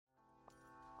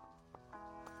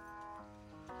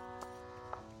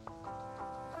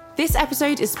This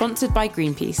episode is sponsored by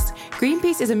Greenpeace.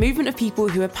 Greenpeace is a movement of people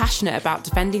who are passionate about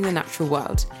defending the natural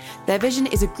world. Their vision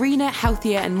is a greener,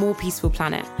 healthier and more peaceful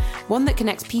planet, one that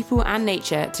connects people and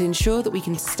nature to ensure that we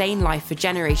can sustain life for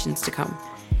generations to come.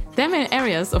 Their main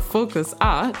areas of focus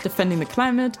are defending the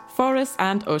climate, forests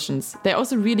and oceans. They're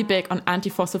also really big on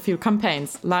anti-fossil fuel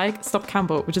campaigns, like Stop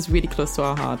Cambo, which is really close to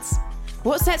our hearts.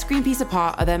 What sets Greenpeace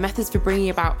apart are their methods for bringing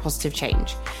about positive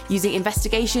change, using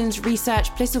investigations,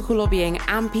 research, political lobbying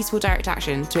and peaceful direct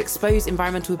action to expose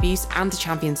environmental abuse and to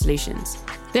champion solutions.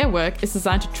 Their work is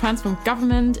designed to transform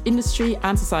government, industry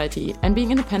and society, and being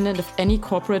independent of any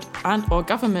corporate and or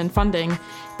government funding,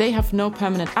 they have no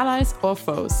permanent allies or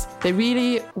foes. They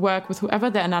really work with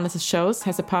whoever their analysis shows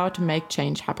has the power to make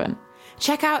change happen.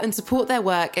 Check out and support their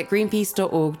work at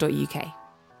greenpeace.org.uk.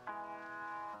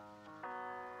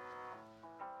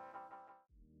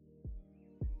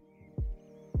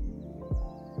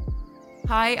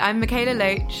 Hi, I'm Michaela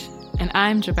Loach. And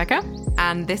I'm Rebecca.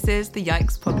 And this is the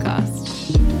Yikes Podcast.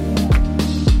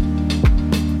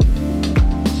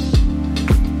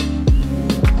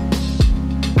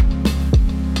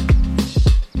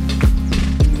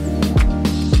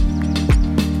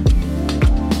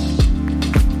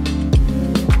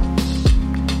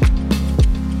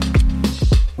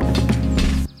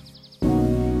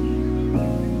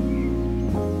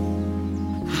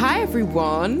 Hi,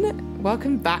 everyone.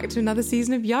 Welcome back to another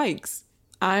season of Yikes.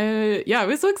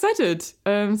 We're so excited.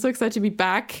 So excited to be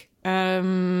back.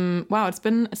 Wow, it's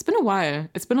been a while.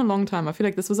 It's been a long time. I feel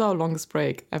like this was our longest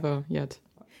break ever yet.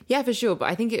 Yeah, for sure.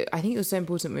 But I think it was so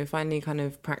important we were finally kind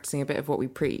of practicing a bit of what we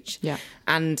preach. Yeah.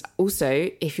 And also,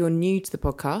 if you're new to the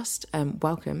podcast,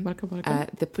 welcome. Welcome.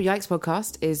 The Yikes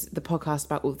Podcast is the podcast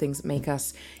about all the things that make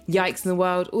us yikes in the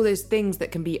world, all those things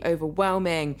that can be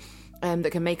overwhelming,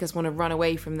 that can make us want to run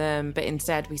away from them. But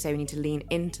instead, we say we need to lean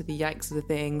into the yikes of the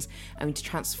things and we need to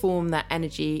transform that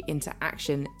energy into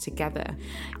action together.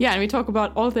 Yeah, and we talk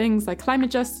about all things like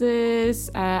climate justice,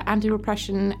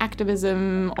 anti-repression,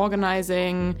 activism,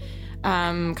 organizing,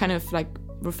 kind of like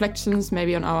reflections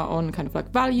maybe on our own kind of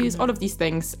like values, all of these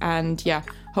things. And yeah,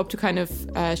 hope to kind of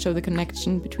show the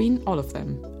connection between all of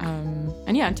them.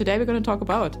 And today we're going to talk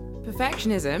about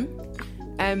perfectionism.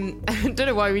 I don't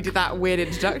know why we did that weird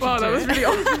introduction. Wow, that was really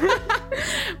awesome.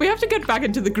 We have to get back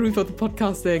into the groove of the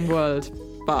podcasting world.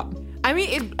 But I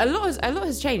mean, a lot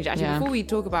has changed actually. Yeah. Before we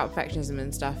talk about perfectionism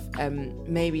and stuff,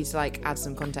 maybe to like add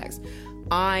some context,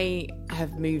 I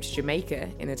have moved to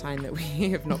Jamaica in a time that we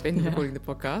have not been recording the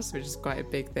podcast, which is quite a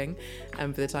big thing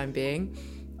for the time being.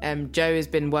 Joe has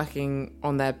been working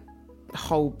on their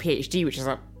whole PhD, which is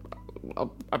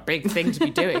a big thing to be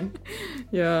doing.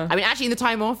 Yeah. I mean, actually, in the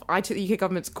time off, I took the UK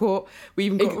government to court. We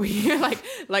even got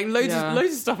loads of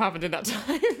stuff happened in that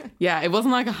time. Yeah, it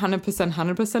wasn't like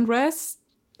 100% rest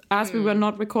as we were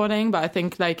not recording, but I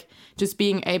think like just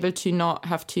being able to not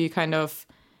have to kind of,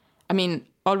 I mean,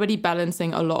 already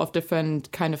balancing a lot of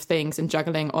different kind of things and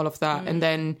juggling all of that, and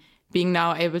then being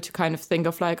now able to kind of think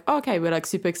of like, oh, okay, we're like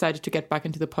super excited to get back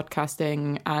into the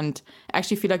podcasting and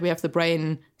actually feel like we have the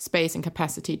brain space and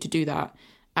capacity to do that.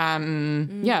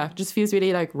 Just feels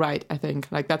really like right, I think.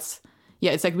 Like that's,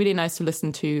 it's like really nice to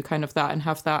listen to kind of that and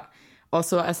have that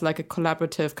also as like a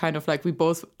collaborative kind of like we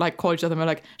both like call each other and we're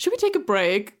like, should we take a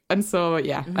break? And so,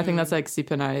 I think that's like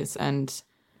super nice. And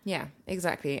yeah,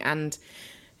 exactly. And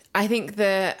I think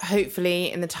that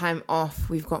hopefully in the time off,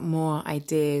 we've got more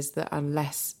ideas that are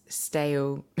less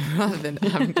stale rather than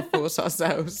having to force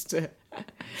ourselves to.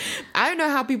 I don't know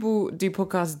how people do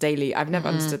podcasts daily. I've never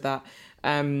understood that.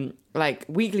 Like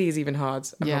weekly is even hard.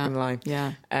 I'm not gonna lie.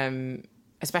 Yeah.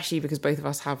 Especially because both of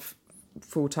us have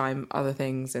full-time other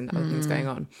things and other things going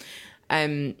on.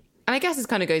 And I guess this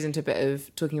kind of goes into a bit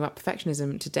of talking about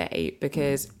perfectionism today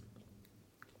because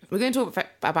we're going to talk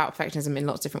about perfectionism in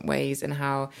lots of different ways and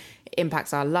how it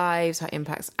impacts our lives, how it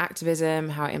impacts activism,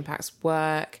 how it impacts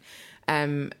work,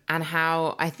 and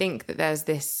how I think that there's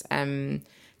this kind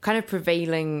of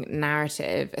prevailing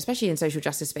narrative, especially in social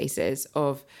justice spaces,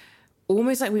 of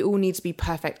almost like we all need to be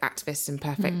perfect activists and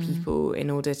perfect people in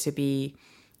order to be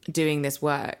doing this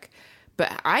work.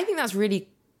 But I think that's really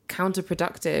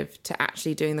counterproductive to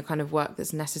actually doing the kind of work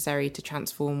that's necessary to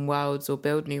transform worlds or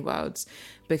build new worlds,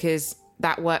 because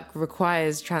that work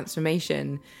requires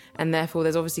transformation and therefore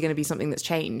there's obviously going to be something that's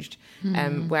changed.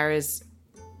 Whereas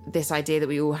this idea that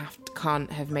we all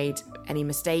can't have made any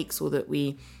mistakes or that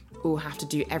we all have to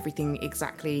do everything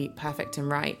exactly perfect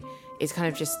and right is kind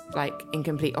of just like in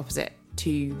complete opposite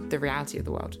to the reality of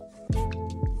the world.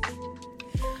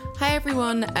 Hi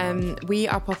everyone, we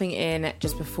are popping in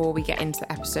just before we get into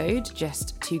the episode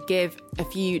just to give a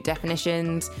few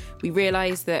definitions. We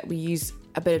realise that we use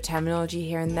a bit of terminology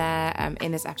here and there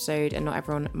in this episode, and not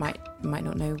everyone might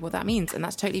not know what that means, and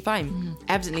that's totally fine.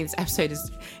 Evidently, this episode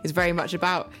is very much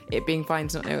about it being fine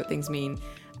to not know what things mean.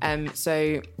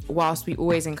 So whilst we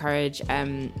always encourage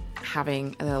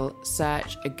having a little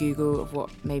search, a Google of what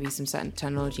maybe some certain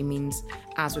terminology means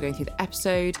as we're going through the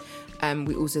episode,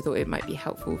 we also thought it might be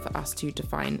helpful for us to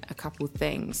define a couple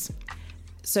things.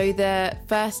 So the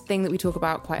first thing that we talk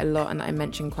about quite a lot, and that I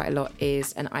mention quite a lot,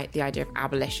 is the idea of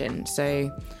abolition.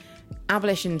 So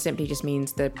abolition simply just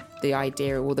means the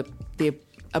idea, or the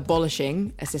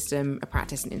abolishing a system, a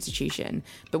practice, an institution.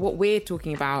 But what we're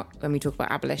talking about when we talk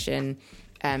about abolition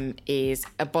is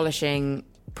abolishing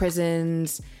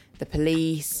prisons, the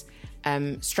police,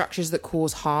 structures that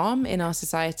cause harm in our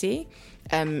society,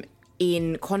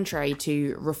 in contrary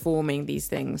to reforming these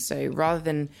things. So rather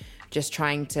than just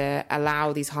trying to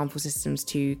allow these harmful systems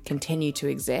to continue to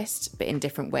exist, but in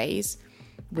different ways,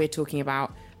 we're talking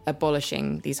about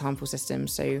abolishing these harmful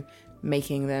systems, so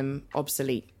making them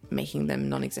obsolete, making them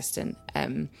non-existent.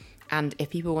 And if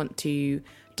people want to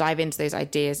dive into those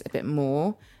ideas a bit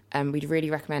more, we'd really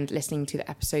recommend listening to the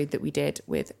episode that we did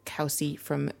with Kelsey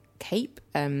from CAPE,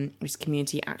 which is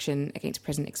Community Action Against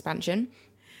Prison Expansion.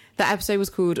 That episode was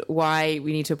called Why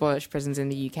We Need to Abolish Prisons in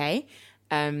the UK.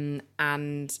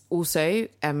 And also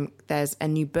there's a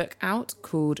new book out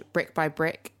called Brick by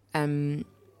Brick,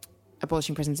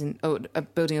 Abolishing Prisons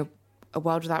Building a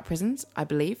World Without Prisons, I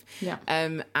believe. Yeah.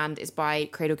 And it's by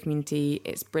Cradle Community.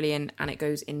 It's brilliant, and it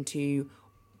goes into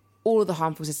all of the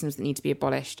harmful systems that need to be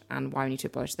abolished and why we need to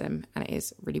abolish them. And it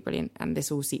is really brilliant. And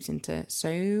this all seeps into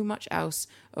so much else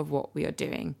of what we are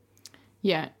doing.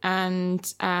 Yeah. And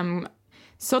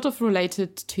sort of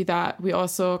related to that, we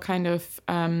also kind of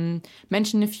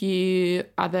mention a few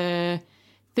other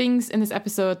things in this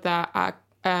episode that are,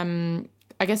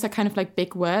 I guess, are kind of like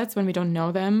big words when we don't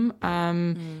know them.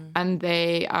 And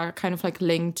they are kind of like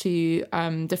linked to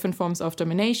different forms of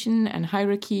domination and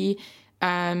hierarchy.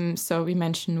 So we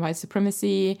mentioned white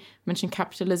supremacy, mentioned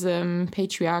capitalism,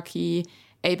 patriarchy,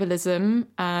 ableism,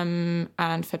 and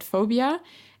fatphobia,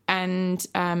 and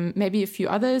maybe a few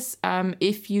others.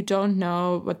 If you don't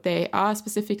know what they are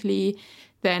specifically,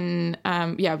 then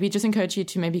we just encourage you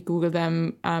to maybe Google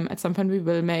them. At some point we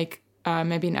will make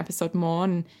maybe an episode more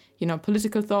on,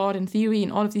 political thought and theory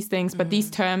and all of these things. But these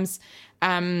terms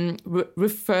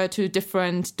refer to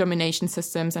different domination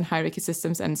systems and hierarchy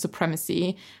systems and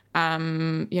supremacy.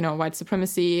 White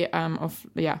supremacy of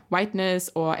whiteness,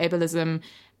 or ableism,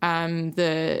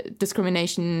 the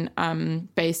discrimination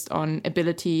based on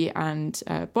ability and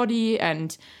body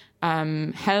and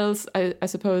health, I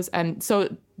suppose. And so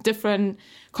different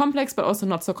complex but also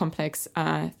not so complex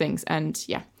things. And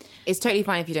yeah, it's totally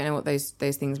fine if you don't know what those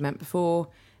things meant before.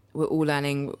 We're all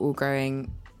learning, we're all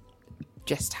growing.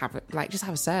 Just have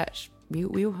a search.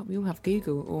 We all have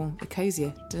Google or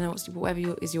Ecosia. Don't know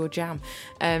whatever is your jam.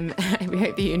 We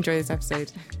hope that you enjoy this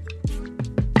episode.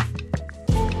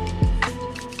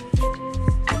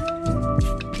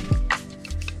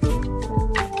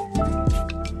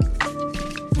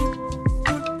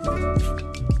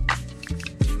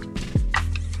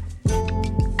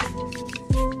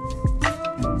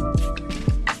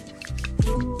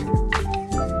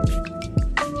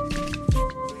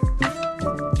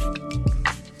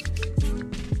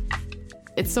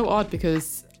 It's so odd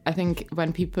because I think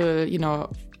when people,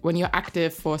 when you're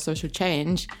active for social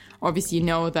change, obviously you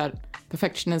know that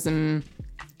perfectionism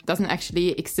doesn't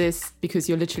actually exist because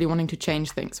you're literally wanting to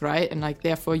change things, right? And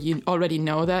therefore you already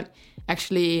know that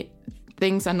actually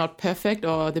things are not perfect,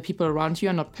 or the people around you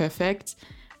are not perfect,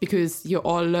 because you're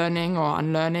all learning or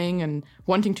unlearning and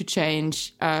wanting to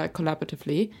change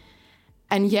collaboratively.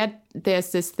 And yet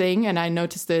there's this thing, and I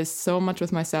noticed this so much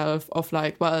with myself, of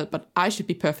but I should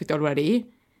be perfect already.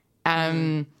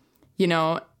 And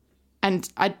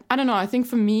I don't know, I think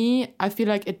for me, I feel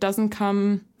like it doesn't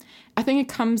come, I think it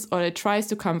comes, or it tries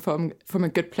to come from a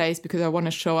good place, because I want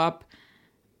to show up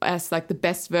as the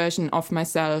best version of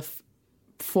myself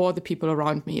for the people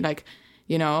around me, but in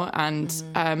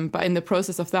the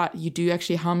process of that, you do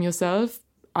actually harm yourself.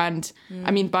 And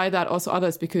I mean, by that also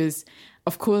others, because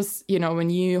of course,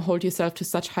 when you hold yourself to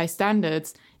such high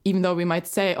standards, even though we might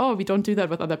say, oh, we don't do that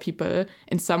with other people,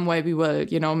 in some way we will,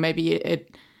 maybe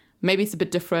it's a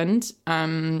bit different,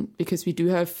 because we do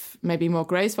have maybe more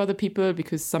grace for other people,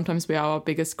 because sometimes we are our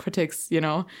biggest critics,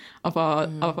 of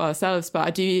ourselves.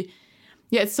 But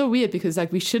it's so weird, because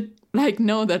we should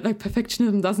know that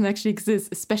perfectionism doesn't actually exist,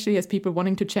 especially as people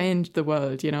wanting to change the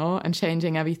world, and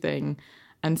changing everything.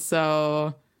 And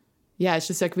so, yeah, it's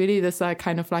just really this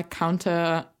kind of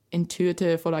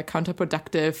counterintuitive or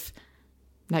counterproductive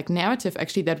like narrative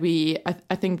actually that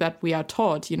I think that we are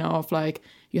taught, you know, of like,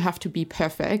 you have to be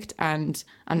perfect, and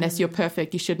unless you're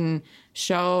perfect, you shouldn't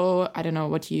show, I don't know,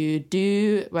 what you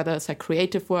do, whether it's like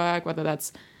creative work, whether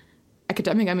that's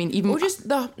academic, I mean, even... Or just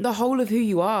the whole of who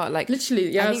you are. Like,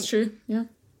 literally, yeah, that's true, yeah.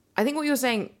 I think what you're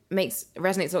saying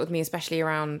resonates a lot with me, especially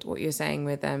around what you're saying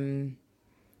with...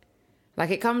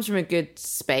 like, it comes from a good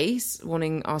space,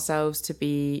 wanting ourselves to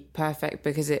be perfect,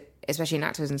 because it, especially in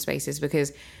activism spaces,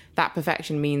 because that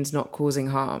perfection means not causing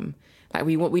harm. Like,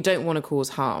 we don't want to cause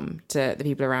harm to the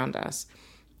people around us.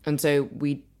 And so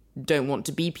we don't want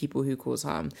to be people who cause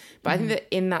harm. But I think that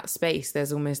in that space,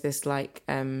 there's almost this, like,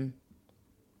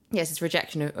 this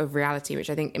rejection of reality, which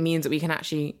I think it means that we can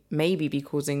actually maybe be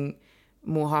causing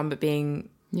more harm, but being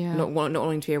not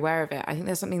wanting to be aware of it. I think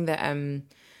there's something that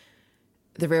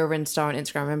the Real Rin Star on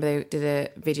Instagram, I remember they did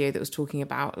a video that was talking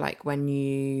about, like, when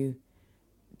you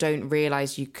don't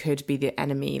realize you could be the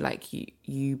enemy, like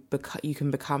you can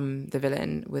become the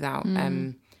villain without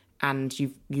and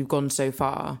you've gone so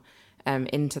far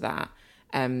into that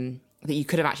that you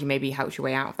could have actually maybe helped your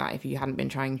way out of that if you hadn't been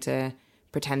trying to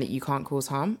pretend that you can't cause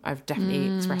harm. I've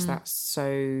definitely expressed that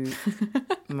so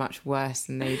much worse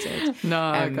than they did. No,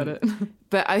 I got it.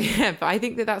 But I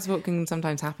think that that's what can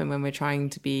sometimes happen when we're trying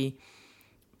to be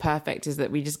perfect, is that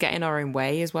we just get in our own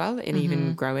way as well in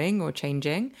even growing or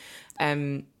changing.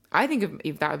 I think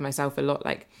of that with myself a lot.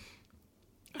 Like,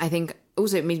 I think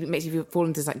also it makes you fall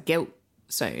into this like guilt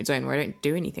zone where I don't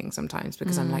do anything sometimes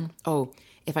because I'm like, oh,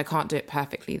 if I can't do it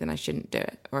perfectly, then I shouldn't do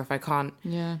it. Or if I can't,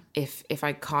 if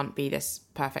I can't be this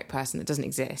perfect person that doesn't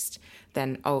exist,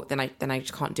 then I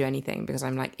just can't do anything, because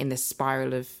I'm like in this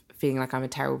spiral of feeling like I'm a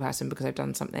terrible person because I've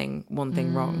done one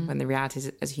thing wrong. When the reality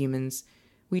is, as humans,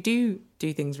 we do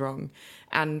things wrong.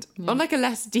 And on like a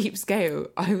less deep scale,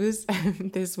 I was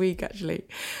this week actually,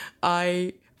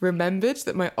 I remembered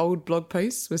that my old blog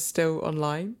posts were still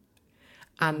online,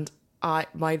 and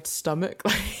my stomach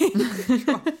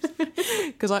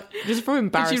because I just from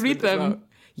embarrassment. Did you read them? Well.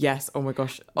 Yes. Oh my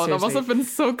gosh. Oh, seriously. That must have been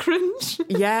so cringe.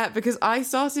 Yeah, because I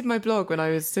started my blog when I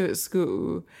was still at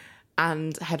school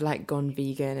and had like gone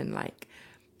vegan, and like,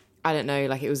 I don't know,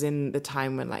 like it was in the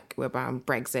time when like we're about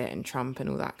Brexit and Trump and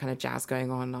all that kind of jazz going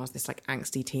on. I was this like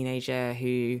angsty teenager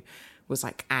who was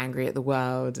like angry at the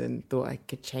world and thought I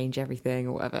could change everything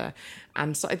or whatever,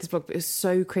 and started this blog, but it was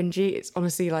so cringy. It's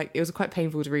honestly like, it was quite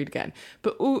painful to read again.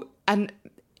 But I'm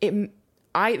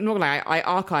not gonna lie, I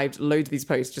archived loads of these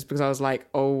posts just because I was like,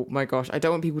 oh my gosh, I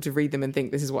don't want people to read them and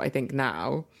think this is what I think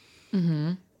now.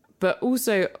 Mm-hmm. But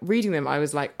also reading them, I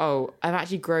was like, oh, I've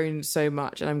actually grown so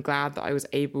much, and I'm glad that I was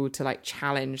able to like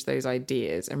challenge those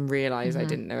ideas and realize I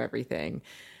didn't know everything.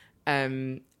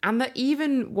 And that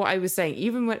even what I was saying,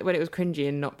 even when it was cringy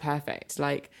and not perfect,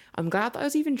 like, I'm glad that I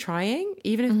was even trying,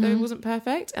 even if it wasn't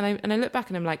perfect. And I look back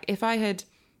and I'm like, if I'd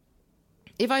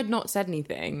not said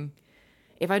anything,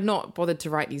 if I'd not bothered to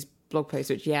write these blog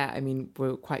posts, which, yeah, I mean,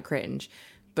 were quite cringe,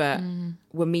 but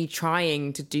were me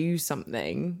trying to do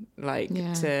something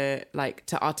to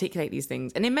articulate these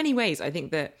things. And in many ways, I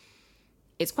think that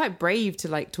it's quite brave to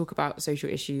like talk about social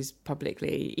issues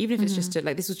publicly, even if it's just to,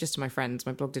 like, this was just to my friends.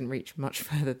 My blog didn't reach much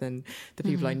further than the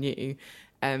people I knew.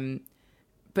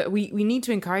 But we need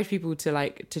to encourage people to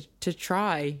like to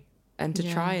try and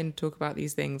try and talk about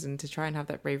these things, and to try and have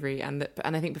that bravery. And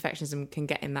I think perfectionism can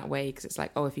get in that way, because it's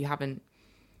like, oh, if you haven't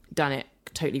done it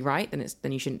totally right,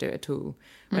 then you shouldn't do it at all.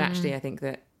 But actually, I think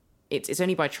that it's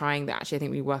only by trying that actually I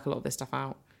think we work a lot of this stuff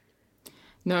out.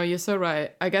 No, you're so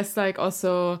right. I guess like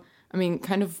also, I mean,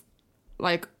 kind of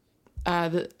like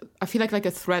I feel like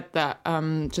a thread that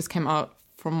just came out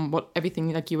from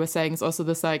everything like you were saying is also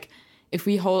this, like, if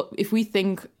we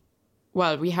think,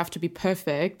 well, we have to be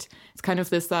perfect, it's kind of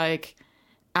this like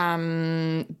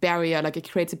barrier, like it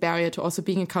creates a barrier to also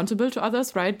being accountable to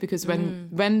others, right? Because when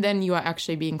then you are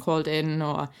actually being called in,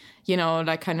 or, you know,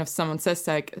 like kind of someone says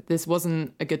like, this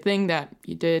wasn't a good thing that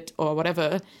you did or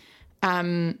whatever,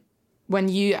 when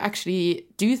you actually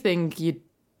do think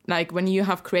like when you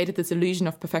have created this illusion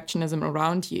of perfectionism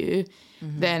around you,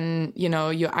 then, you know,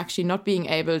 you're actually not being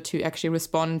able to actually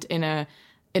respond in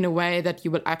a way that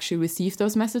you will actually receive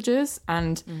those messages.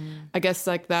 And I guess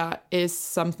like that is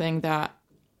something that,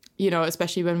 you know,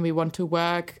 especially when we want to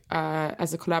work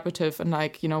as a collaborative and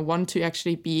like, you know, want to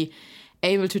actually be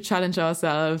able to challenge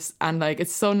ourselves. And like,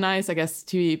 it's so nice, I guess,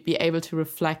 to be able to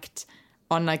reflect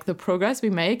on like the progress we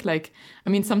make. Like, I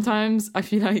mean, sometimes I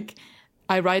feel like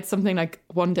I write something like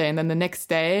one day, and then the next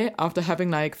day after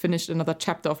having like finished another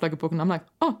chapter of like a book, and I'm like,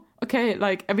 oh, okay,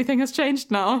 like everything has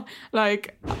changed now.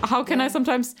 Like, how can I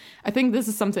sometimes, I think this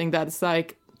is something that's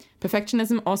like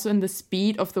perfectionism also in the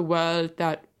speed of the world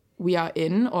that we are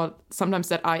in, or sometimes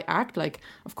that I act. Like,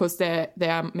 of course, there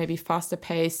are maybe faster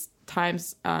paced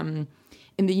times in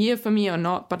the year for me or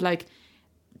not, but like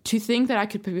to think that I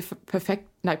could be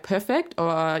perfect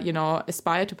or, you know,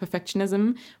 aspire to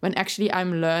perfectionism when actually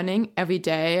I'm learning every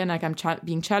day and like I'm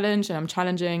being challenged and I'm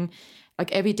challenging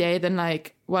like every day, then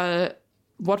like, well,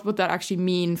 what would that actually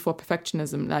mean for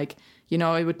perfectionism? Like, you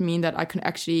know, it would mean that I can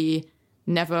actually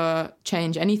never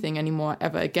change anything anymore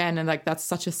ever again. And like, that's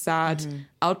such a sad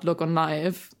outlook on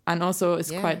life. And also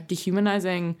it's quite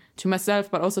dehumanizing to myself,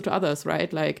 but also to others,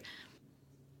 right? Like,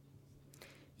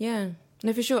 yeah,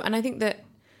 no, for sure. And I think that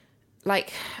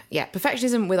like, yeah,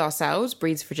 perfectionism with ourselves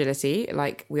breeds fragility.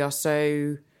 Like we are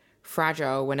so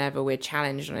fragile whenever we're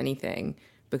challenged on anything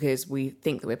because we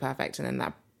think that we're perfect, and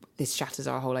then this shatters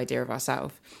our whole idea of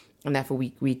ourselves. And therefore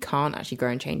we can't actually grow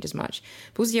and change as much.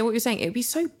 But also, yeah, what you're saying, it would be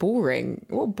so boring.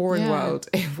 What a boring world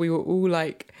if we were all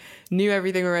like knew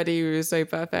everything already, we were so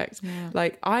perfect. Yeah.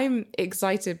 Like I'm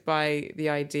excited by the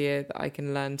idea that I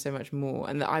can learn so much more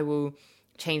and that I will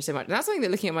change so much. And that's something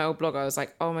that looking at my old blog, I was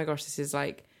like, oh my gosh, this is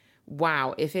like,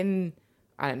 wow. If in,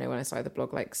 I don't know when I started the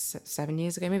blog, like 7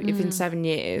 years ago, maybe if in 7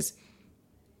 years,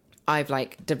 I've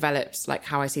like developed like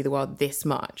how I see the world this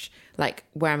much, like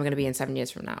where am I going to be in 7 years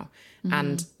from now?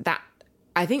 And that,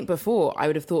 I think before I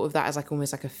would have thought of that as like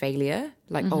almost like a failure.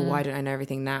 Like, oh, why don't I know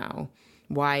everything now?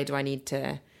 Why do I need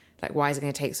to, like, why is it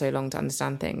going to take so long to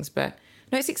understand things? But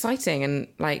no, it's exciting. And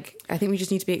like, I think we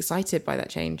just need to be excited by that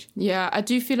change. Yeah, I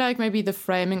do feel like maybe the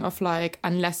framing of like,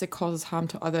 unless it causes harm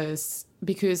to others,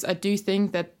 because I do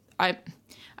think that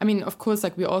I mean, of course,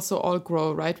 like we also all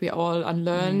grow, right? We all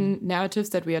unlearn narratives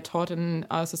that we are taught in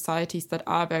our societies that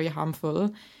are very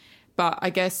harmful. But I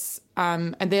guess,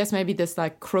 and there's maybe this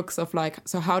like crux of like,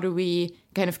 so how do we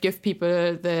kind of give people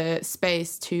the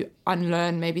space to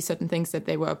unlearn maybe certain things that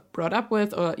they were brought up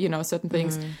with, or, you know, certain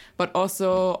things, but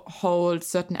also hold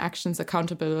certain actions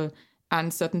accountable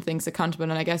and certain things accountable.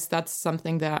 And I guess that's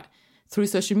something that through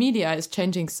social media is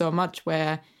changing so much,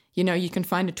 where, you know, you can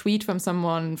find a tweet from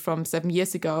someone from 7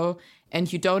 years ago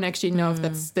and you don't actually know if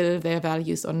that's still their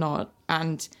values or not.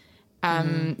 And,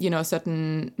 you know,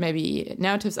 certain maybe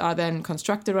narratives are then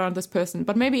constructed around this person,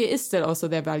 but maybe it is still also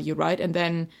their value, right? And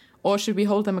then, or should we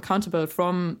hold them accountable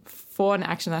for an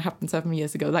action that happened 7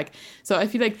 years ago? Like, so I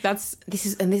feel like this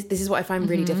is what I find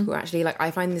really difficult, actually. Like,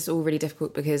 I find this all really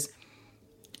difficult because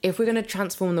if we're going to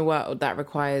transform the world, that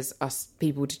requires us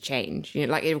people to change. You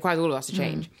know, like it requires all of us to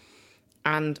change.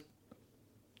 And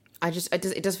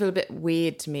it does feel a bit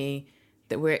weird to me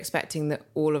that we're expecting that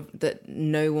that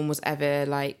no one was ever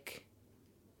like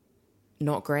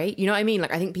not great. You know what I mean?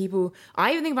 Like I think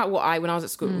I even think about when I was at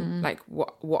school, like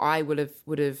what I would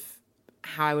have,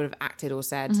 how I would have acted or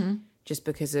said just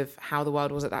because of how the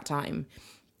world was at that time.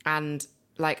 And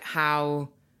like how,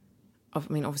 I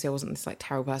mean, obviously I wasn't this like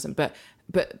terrible person, but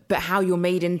how you're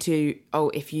made into, oh,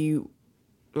 if you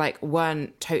like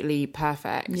weren't totally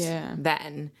perfect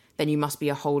then you must be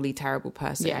a wholly terrible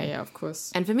person. Yeah, of course.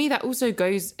 And for me that also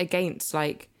goes against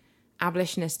like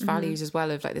abolitionist values as well,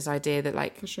 of like this idea that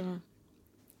like, for sure,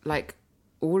 like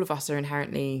all of us are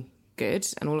inherently good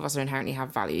and all of us are inherently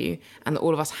have value, and that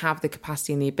all of us have the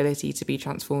capacity and the ability to be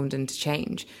transformed and to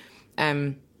change.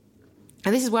 And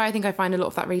this is where I think I find a lot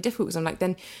of that really difficult, because I'm like,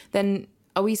 then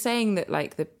are we saying that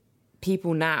like the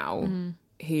people now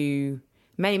who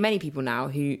many people now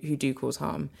who do cause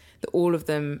harm, that all of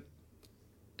them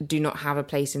do not have a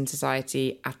place in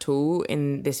society at all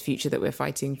in this future that we're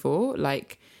fighting for?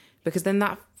 Like, because then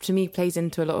that to me plays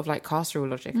into a lot of like carceral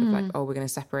logic of like, oh, we're going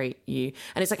to separate you.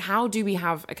 And it's like, how do we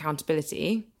have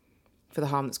accountability for the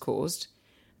harm that's caused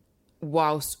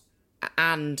whilst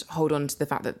and hold on to the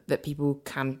fact that people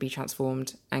can be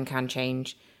transformed and can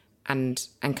change and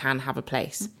can have a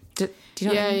place? Do you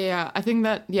know what I mean?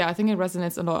 Yeah. I think it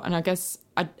resonates a lot. And I guess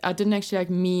I didn't actually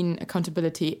like mean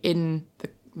accountability in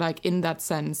that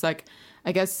sense. Like,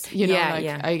 I guess, you know,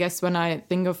 I guess when I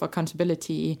think of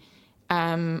accountability,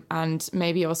 and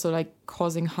maybe also like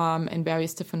causing harm in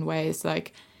various different ways,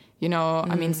 like, you know,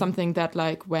 I mean, something that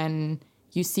like when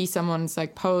you see someone's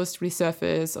like post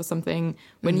resurface or something,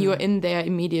 when you are in their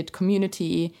immediate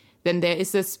community, then there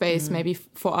is this space maybe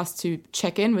for us to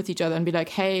check in with each other and be like,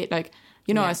 hey, like,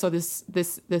 you know, I saw this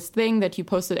thing that you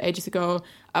posted ages ago.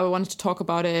 I wanted to talk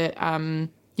about it.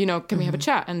 You know, can we have a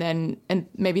chat? And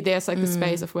maybe there's like the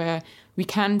space of where we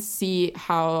can see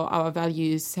how our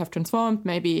values have transformed.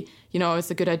 Maybe, you know, it's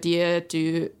a good idea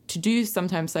to do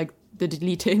sometimes like the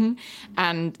deleting,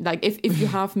 and like if you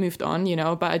have moved on, you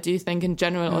know. But I do think in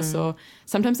general also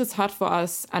sometimes it's hard for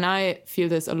us, and I feel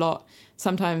this a lot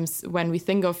sometimes when we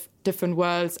think of different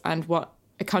worlds and what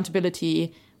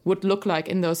accountability would look like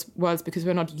in those worlds, because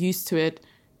we're not used to it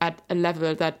at a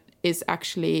level that is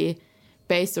actually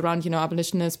based around,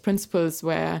 abolitionist principles,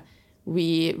 where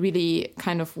we really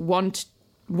kind of want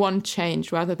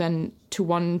change rather than to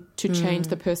want to change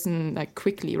the person like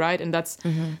quickly, right? And that's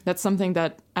something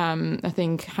that I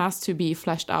think has to be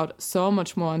fleshed out so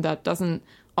much more, and that doesn't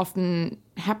often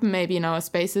happen maybe in our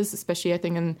spaces, especially I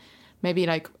think in maybe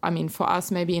for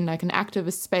us, maybe in like an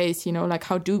activist space, like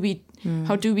how do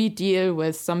we deal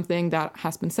with something that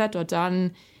has been said or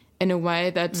done in a way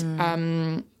that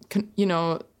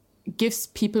gives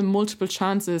people multiple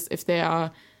chances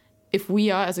if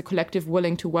we are as a collective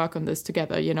willing to work on this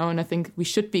together, and I think we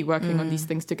should be working on these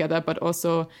things together, but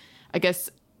also I guess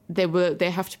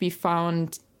they have to be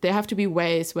found, there have to be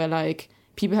ways where like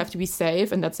people have to be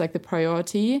safe, and that's like the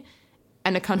priority,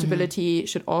 and accountability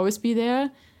should always be there,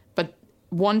 but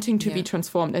wanting to be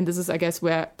transformed. And this is, I guess,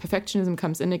 where perfectionism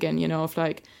comes in again, of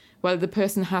like, well, the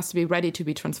person has to be ready to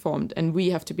be transformed, and we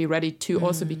have to be ready to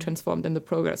also be transformed in the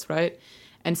progress, right?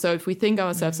 And so if we think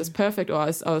ourselves as perfect, or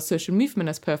as our social movement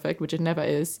as perfect, which it never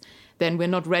is, then we're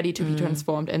not ready to be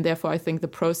transformed. And therefore, I think the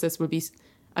process will be,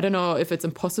 I don't know if it's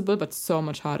impossible, but so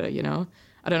much harder,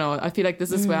 I don't know. I feel like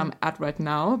this is where I'm at right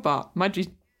now, but might be...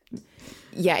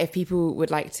 Yeah, if people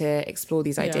would like to explore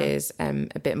these ideas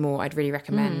a bit more, I'd really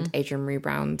recommend Adrienne Maree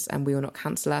Brown's We Will Not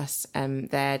Cancel Us.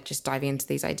 They're just diving into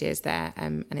these ideas there,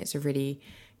 and it's a really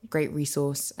great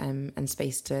resource and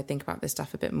space to think about this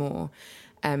stuff a bit more.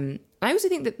 I also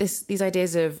think that these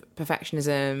ideas of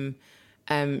perfectionism,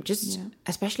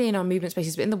 especially in our movement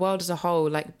spaces, but in the world as a whole,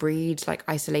 like breed like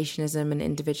isolationism and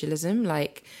individualism.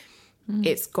 Like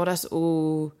it's got us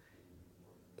all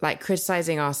like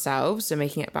criticizing ourselves, so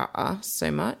making it about us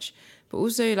so much, but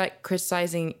also like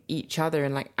criticizing each other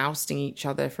and like ousting each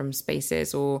other from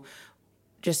spaces, or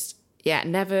just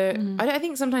never. I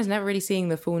think sometimes never really seeing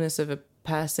the fullness of a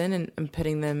person and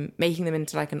making them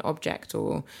into like an object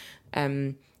or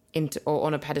on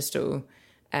a pedestal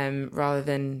rather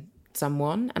than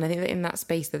someone. And I think that in that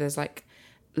space that there's like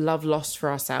love lost for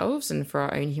ourselves and for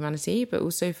our own humanity, but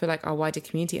also for like our wider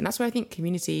community. And that's where I think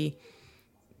community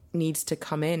needs to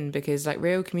come in, because like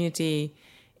real community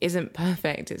isn't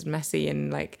perfect, it's messy,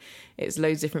 and like it's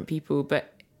loads of different people,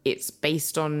 but it's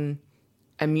based on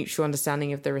a mutual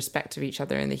understanding of the respect of each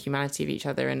other and the humanity of each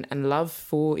other and love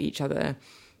for each other.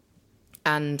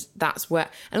 And that's where,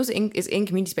 and also it's in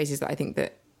community spaces that I think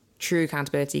that true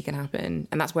accountability can happen,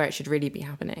 and that's where it should really be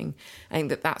happening. I think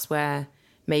that that's where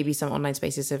maybe some online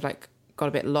spaces have like got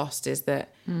a bit lost, is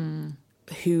that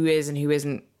who is and who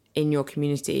isn't in your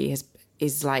community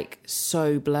is like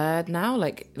so blurred now.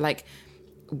 Like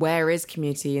where is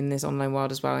community in this online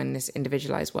world as well, in this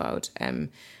individualized world? And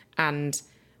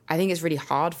I think it's really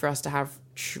hard for us to have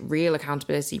real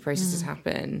accountability processes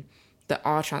happen that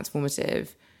are transformative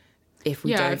if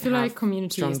we don't have. I feel like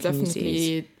community is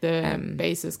definitely the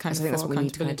basis kind of for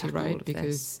accountability, right?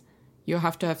 Because you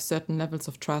have to have certain levels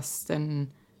of trust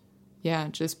and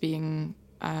just being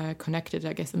connected,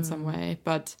 I guess, in some way.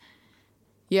 But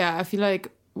I feel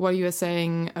like what you were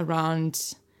saying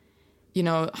around,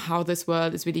 how this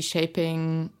world is really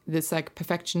shaping this like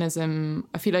perfectionism,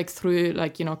 I feel like through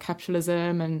like,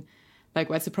 capitalism and like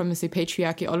white supremacy,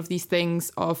 patriarchy, all of these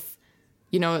things of,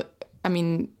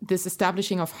 this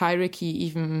establishing of hierarchy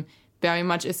even very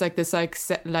much is like this,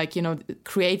 like,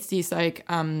 creates these like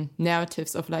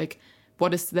narratives of like,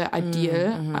 what is the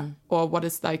ideal or what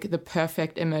is like the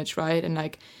perfect image, right? And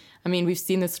like, we've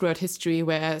seen this throughout history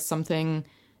where something,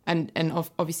 and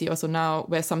obviously also now,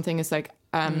 where something is like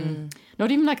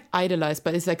not even like idolized,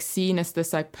 but it's like seen as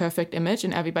this like perfect image,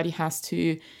 and everybody has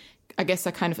to, I guess,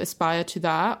 like kind of aspire to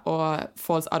that or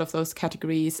falls out of those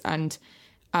categories. And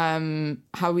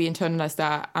how we internalize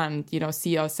that and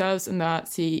see ourselves in that,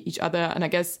 see each other. And I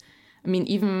guess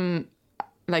even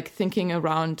like thinking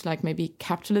around like maybe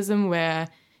capitalism, where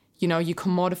you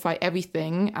commodify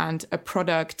everything, and a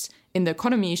product in the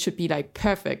economy should be like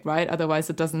perfect, right? Otherwise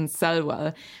it doesn't sell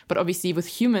well. But obviously with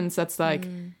humans, that's like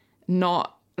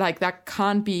not like, that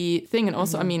can't be thing. And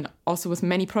also, also with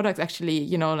many products, actually,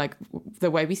 like the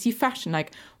way we see fashion,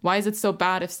 like why is it so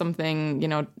bad if something,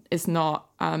 is not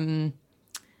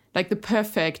like the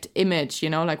perfect image,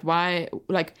 like why,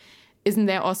 like, isn't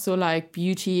there also like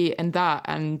beauty in that?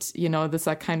 And, this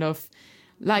like kind of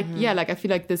like, like I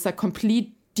feel like this like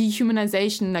complete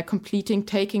dehumanization, like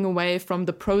taking away from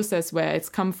the process where it's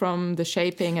come from, the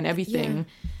shaping and everything,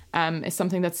 is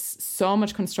something that's so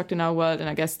much constructed in our world. And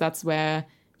I guess that's where,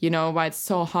 why it's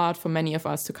so hard for many of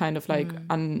us to kind of like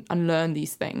unlearn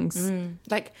these things.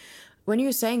 Like, when you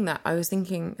were saying that, I was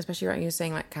thinking, especially when you were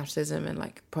saying like capitalism and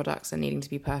like products and needing to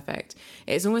be perfect,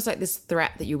 it's almost like this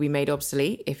threat that you'll be made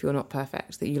obsolete if you're not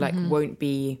perfect, that you like won't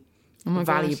be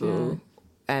valuable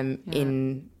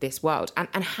in this world.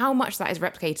 And how much that is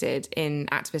replicated in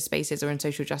activist spaces or in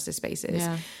social justice spaces.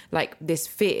 Yeah. Like this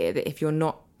fear that if you're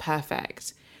not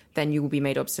perfect, then you will be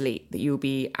made obsolete, that you will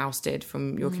be ousted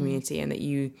from your community, and that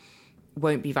you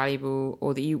won't be valuable,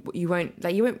 or that you won't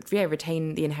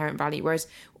retain the inherent value. Whereas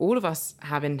all of us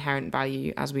have inherent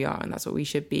value as we are, and that's what we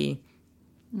should be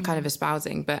kind of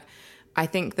espousing. But I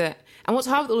think that, and what's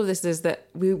hard with all of this is that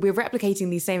we're replicating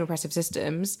these same oppressive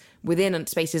systems within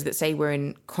spaces that say we're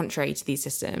in contrary to these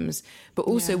systems, but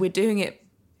also we're doing it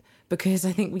because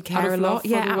I think we care a lot.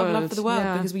 Out of love for the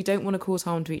world, because we don't want to cause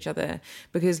harm to each other,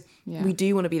 because we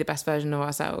do want to be the best version of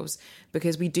ourselves,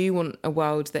 because we do want a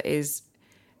world that is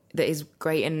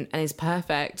great and is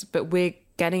perfect, but we're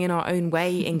getting in our own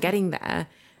way in getting there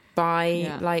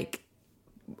by like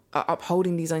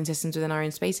upholding these own systems within our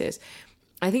own spaces.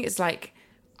 I think it's like,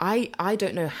 I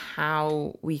don't know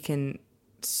how we can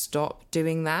stop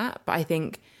doing that, but I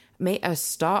think a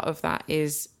start of that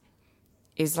is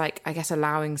like, I guess,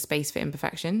 allowing space for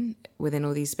imperfection within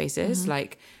all these spaces,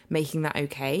 like making that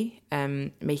okay,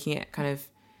 making it kind of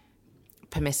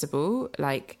permissible,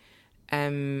 like,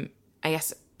 I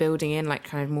guess building in like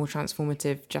kind of more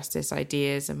transformative justice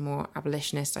ideas and more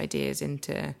abolitionist ideas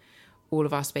into all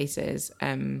of our spaces.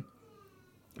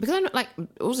 Because I'm like,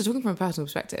 also talking from a personal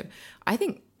perspective, I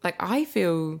think like I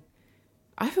feel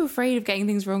afraid of getting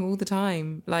things wrong all the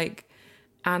time. Like,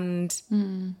 and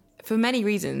for many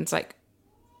reasons, like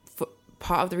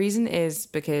part of the reason is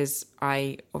because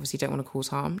I obviously don't want to cause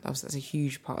harm. That's a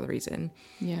huge part of the reason.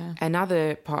 Yeah.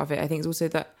 Another part of it, I think, is also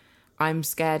that I'm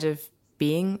scared of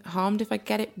being harmed if I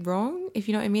get it wrong, if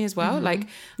you know what I mean as well. Like,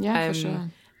 for sure.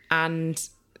 And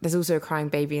there's also a crying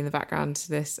baby in the background to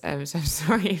this, so I'm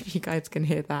sorry if you guys can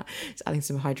hear that. It's adding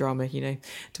some high drama, you know,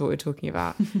 to what we're talking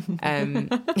about. But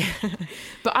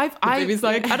the baby's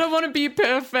like, I don't want to be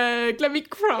perfect, let me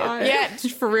cry. Yeah,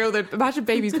 just for real though. Imagine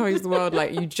babies coming to the world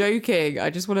like, you joking, I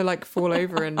just want to like fall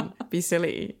over and be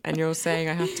silly, and you're saying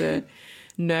I have to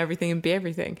know everything and be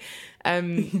everything.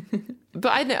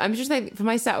 But I know, I'm just like, for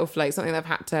myself, like something that I've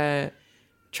had to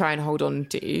try and hold on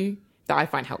to that I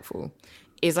find helpful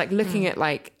is like looking at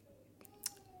like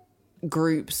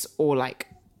groups or like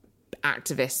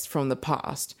activists from the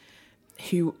past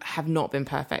who have not been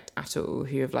perfect at all,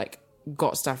 who have like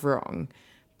got stuff wrong,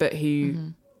 but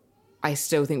who I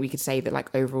still think we could say that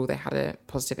like overall they had a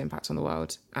positive impact on the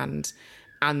world, and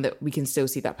that we can still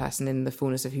see that person in the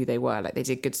fullness of who they were. Like they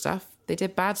did good stuff, they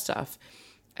did bad stuff.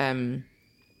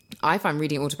 I find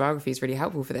reading autobiographies really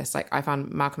helpful for this. Like I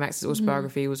found Malcolm X's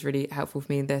autobiography was really helpful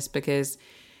for me in this, because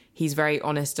he's very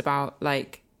honest about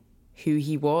like who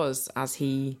he was as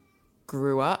he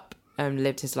grew up and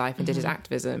lived his life and did his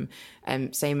activism.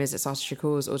 Same as Assata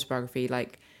Shakur's autobiography.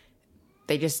 Like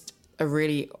they just are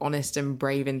really honest and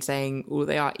brave in saying all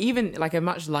they are. Even like a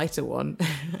much lighter one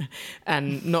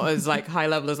and not as like high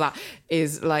level as that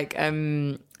is like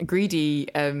Greedy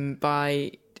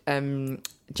by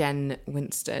Jen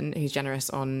Winston, who's generous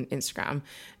on Instagram.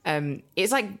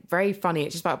 It's like very funny.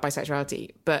 It's just about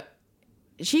bisexuality, but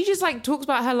she just like talks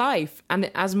about her life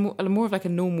and as more of like a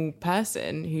normal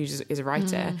person who just is a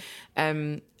writer,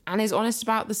 and is honest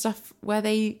about the stuff where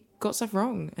they got stuff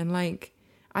wrong. And like,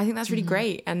 I think that's really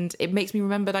great. And it makes me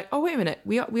remember like, oh, wait a minute,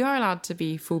 we are allowed to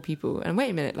be full people. And wait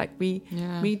a minute, like we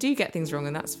do get things wrong,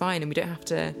 and that's fine. And we don't have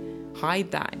to hide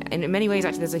that. And in many ways,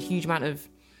 actually, there's a huge amount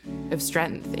of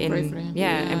strength in bravery.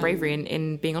 And bravery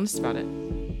in being honest about it.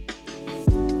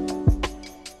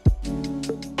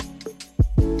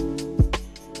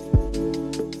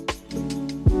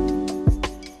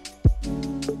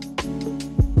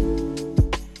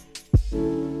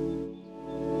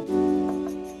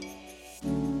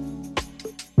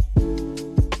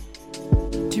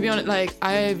 To be honest, like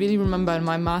I really remember in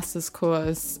my master's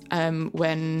course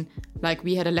when like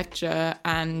we had a lecture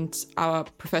and our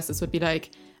professors would be like,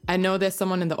 I know there's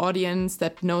someone in the audience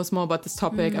that knows more about this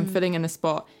topic. I'm filling in a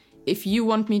spot. If you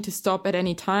want me to stop at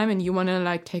any time and you want to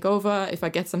like take over, if I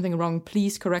get something wrong,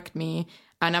 please correct me.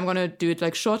 And I'm going to do it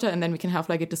like shorter, and then we can have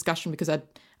like a discussion, because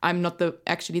I'm not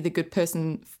actually the good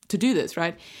person to do this,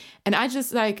 right? And I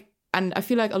just like, and I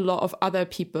feel like a lot of other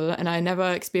people, and I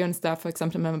never experienced that, for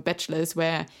example, in my bachelor's,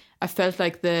 where I felt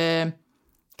like the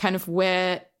kind of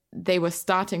where they were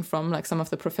starting from, like some of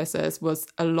the professors was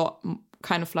a lot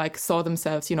kind of like saw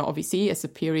themselves, you know, obviously as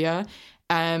superior,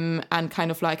 and kind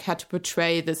of like had to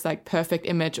portray this like perfect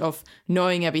image of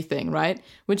knowing everything, right?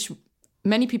 Which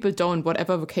many people don't,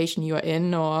 whatever vocation you're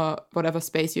in or whatever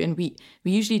space you're in, we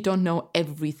usually don't know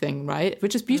everything, right?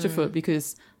 Which is beautiful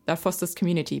because that fosters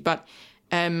community. But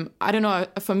I don't know,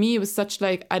 for me, it was such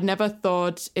like, I never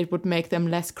thought it would make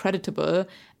them less creditable.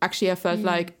 Actually, I felt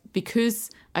like because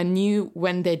I knew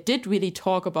when they did really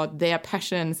talk about their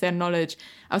passions, their knowledge,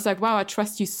 I was like, wow, I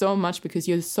trust you so much because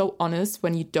you're so honest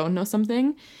when you don't know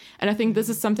something. And I think this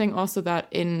is something also that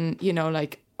in, you know,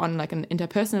 like on like an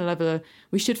interpersonal level,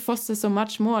 we should foster so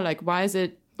much more. Like, why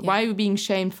are you being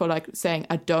shamed for like saying,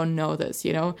 I don't know this,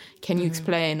 you know, can you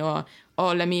explain? Or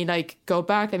let me like go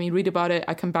back, let me read about it,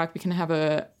 I come back, we can have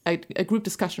a group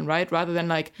discussion, right? Rather than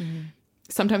like,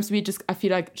 sometimes I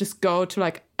feel like just go to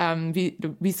like,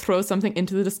 we throw something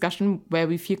into the discussion where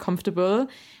we feel comfortable,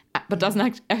 but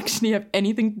doesn't actually have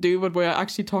anything to do with what we're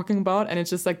actually talking about. And it's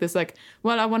just like this, like,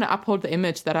 well, I want to uphold the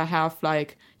image that I have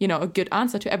like, you know, a good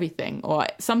answer to everything or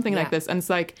something like this. And it's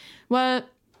like, well,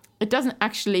 it doesn't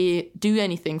actually do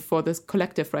anything for this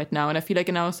collective right now. And I feel like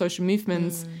in our social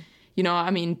movements, you know,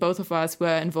 I mean, both of us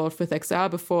were involved with XR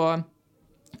before,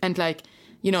 and like,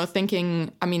 you know,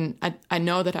 thinking, I mean, I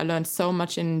know that I learned so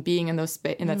much in being in that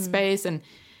space, and,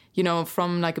 you know,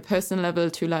 from like a personal level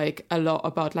to like a lot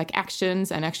about like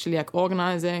actions and actually like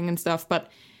organizing and stuff. But,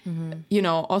 you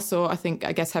know, also I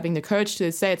guess having the courage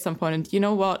to say at some point, and you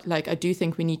know what, like, I do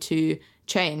think we need to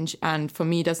change. And for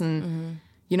me, doesn't,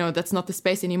 you know, that's not the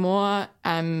space anymore.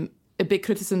 A big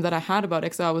criticism that I had about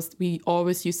XR was we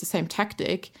always use the same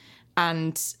tactic,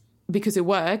 and because it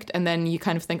worked, and then you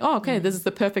kind of think, oh, okay, this is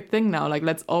the perfect thing now, like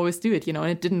let's always do it, you know,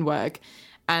 and it didn't work.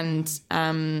 And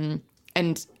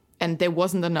there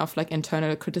wasn't enough like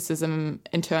internal criticism,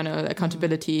 internal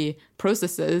accountability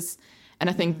processes. And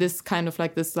I think this kind of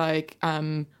like this like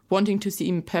wanting to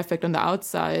seem perfect on the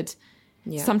outside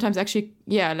sometimes actually,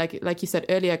 like you said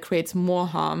earlier, creates more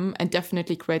harm, and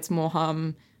definitely creates more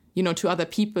harm, you know, to other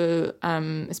people,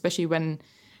 especially when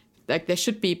like there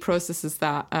should be processes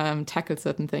that tackle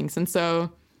certain things. And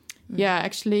so,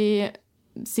 actually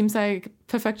seems like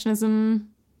perfectionism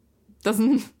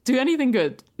doesn't do anything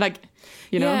good. Like,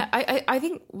 you know? Yeah, I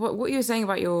think what you were saying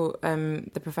about your,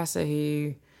 the professor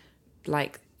who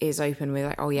like is open with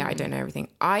like, oh yeah, I don't know everything.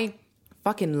 I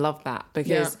fucking love that,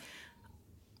 because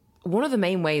one of the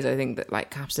main ways I think that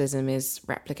like capitalism is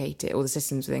replicated, or the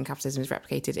systems within capitalism is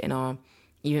replicated in our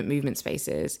even movement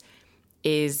spaces,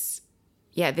 is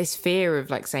this fear of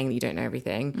like saying that you don't know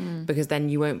everything, because then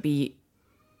you won't be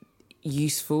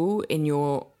useful in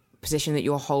your position that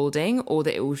you're holding, or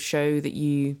that it will show that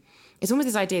it's almost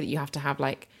this idea that you have to have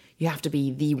like, you have to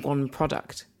be the one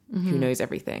product who knows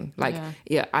everything. Like,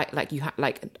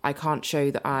 I can't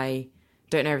show that I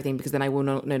don't know everything, because then I will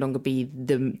no longer be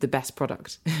the best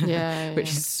product. Which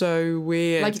is so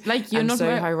weird. Like you're and not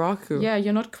so hierarchical. Yeah,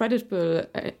 you're not credible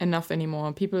enough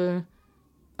anymore. People,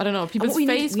 I don't know, people's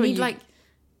face we need like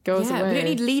goes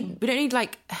away. We don't need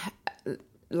like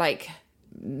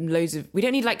loads of, we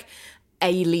don't need like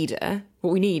a leader.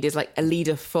 What we need is like a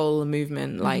leader-full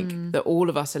movement, like that all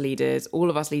of us are leaders,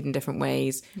 all of us lead in different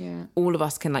ways. Yeah. All of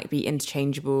us can like be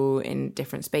interchangeable in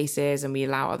different spaces, and we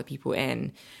allow other people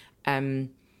in.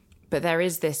 But there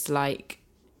is this like,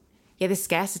 this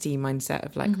scarcity mindset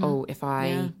of like, oh, if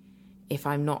I'm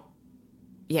not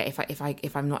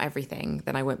everything,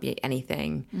 then I won't be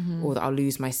anything, or that I'll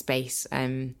lose my space.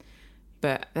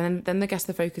 But then I guess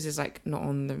the focus is like not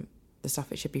on the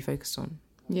stuff it should be focused on.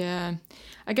 Yeah,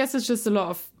 I guess it's just a lot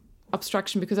of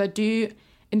obstruction, because I do,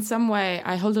 in some way,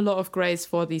 I hold a lot of grace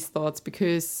for these thoughts,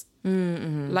 because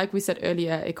like we said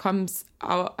earlier, it comes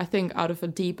out, I think, out of a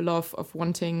deep love of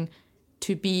wanting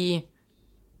to be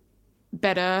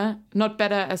better, not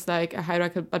better as like a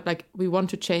hierarchy, but like we want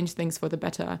to change things for the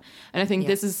better. And I think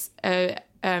this is a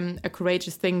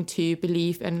courageous thing to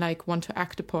believe and like want to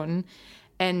act upon,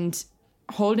 and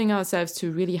holding ourselves to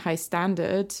a really high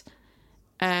standard.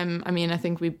 I mean, I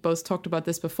think we both talked about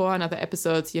this before in other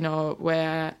episodes, you know,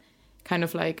 where kind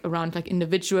of like around like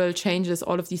individual changes,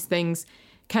 all of these things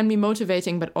can be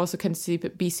motivating, but also can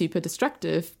be super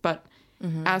destructive. But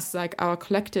as like our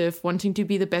collective wanting to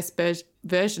be the best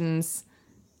versions,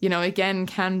 you know, again,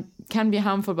 can be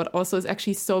harmful, but also is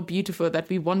actually so beautiful that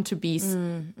we want to be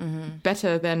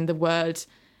better than the world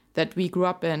that we grew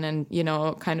up in, and, you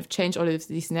know, kind of change all of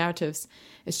these narratives.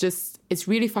 It's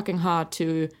really fucking hard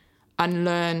to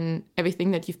unlearn everything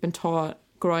that you've been taught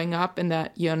growing up, and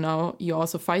that, you know, you're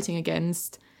also fighting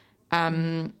against,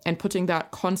 and putting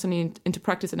that constantly into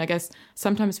practice. And I guess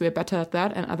sometimes we're better at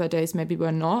that, and other days maybe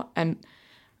we're not. And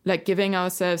like giving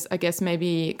ourselves, I guess,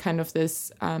 maybe kind of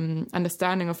this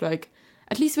understanding of like,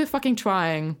 at least we're fucking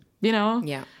trying, you know?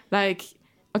 Yeah. Like,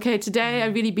 okay, today I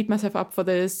really beat myself up for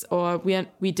this, or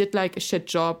we did like a shit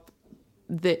job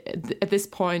at this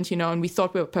point, you know, and we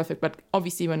thought we were perfect, but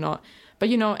obviously we're not. But,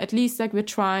 you know, at least like we're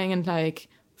trying, and like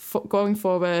going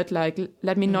forward, like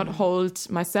let me not hold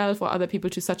myself or other people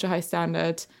to such a high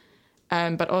standard.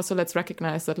 But also let's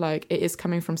recognize that like it is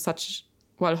coming from such,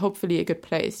 well, hopefully a good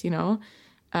place, you know?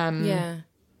 Yeah.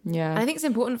 Yeah. And I think it's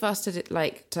important for us to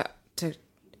like to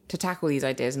tackle these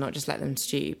ideas and not just let them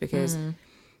stew, because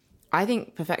I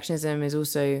think perfectionism is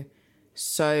also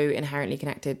so inherently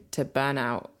connected to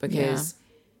burnout, because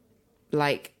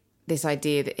like this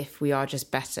idea that if we are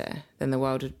just better, then the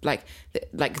world would like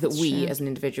that we as an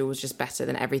individual was just better,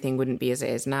 then everything wouldn't be as it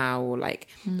is now, or like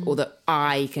or that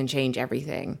I can change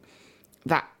everything,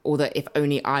 that, or that if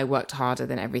only I worked harder,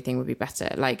 then everything would be better.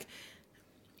 Like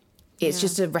it's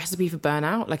just a recipe for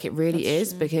burnout. Like it really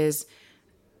is, because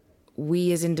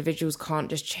we as individuals can't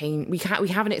just change. We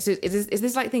haven't. It's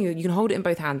this like thing, you can hold it in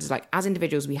both hands. It's like, as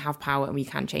individuals, we have power and we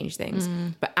can change things.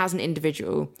 But as an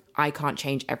individual, I can't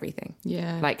change everything.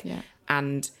 Yeah. Like,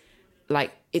 and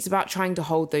like, it's about trying to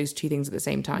hold those two things at the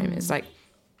same time. It's like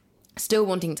still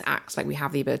wanting to act like we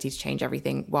have the ability to change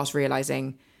everything, whilst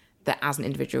realizing that as an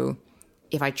individual,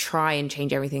 if I try and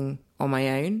change everything on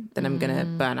my own, then I'm going to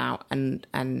burn out, and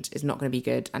it's not going to be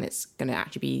good. And it's going to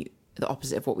actually be the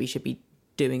opposite of what we should be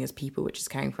doing as people, which is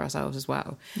caring for ourselves as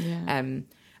well. And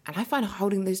I find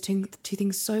holding those two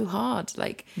things so hard.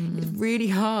 Like it's really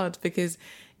hard, because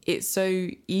it's so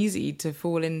easy to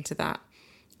fall into that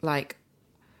like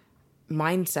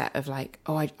mindset of like,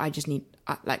 oh, I just need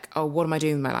like, oh, what am I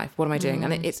doing with my life? What am I doing?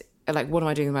 And it's like, what am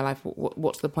I doing with my life?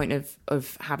 What's the point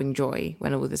of having joy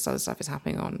when all this other stuff is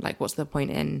happening on? Like, what's the point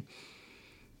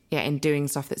in doing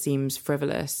stuff that seems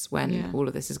frivolous when all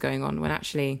of this is going on, when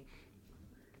actually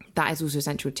that is also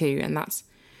essential too. And that's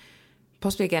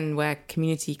possibly, again, where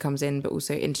community comes in, but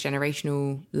also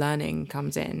intergenerational learning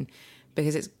comes in,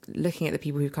 because it's looking at the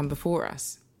people who've come before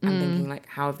us and thinking like,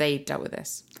 how have they dealt with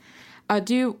this? I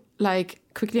do like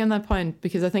quickly on that point,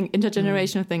 because I think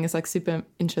intergenerational thing is like super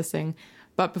interesting.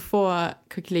 But before,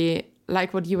 quickly,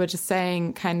 like what you were just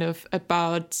saying, kind of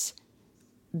about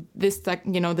this, like,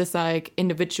 you know, this like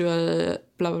individual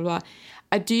blah, blah, blah.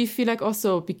 I do feel like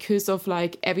also because of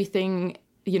like everything,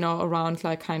 you know, around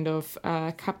like kind of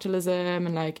capitalism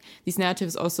and like these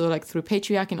narratives also like through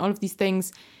patriarchy and all of these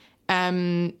things,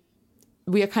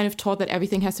 we are kind of taught that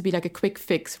everything has to be like a quick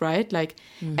fix, right? Like,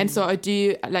 and so I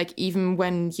do like, even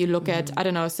when you look at, I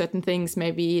don't know, certain things,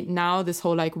 maybe now this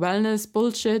whole like wellness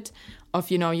bullshit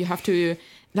of, you know, you have to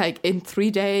like in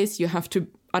 3 days, you have to,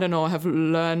 I don't know, have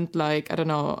learned like, I don't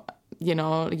know, you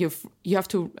know, you have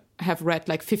to have read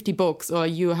like 50 books, or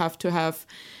you have to have,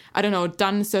 I don't know,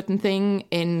 done a certain thing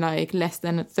in like less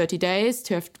than 30 days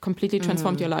to have completely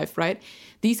transformed your life, right?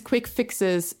 These quick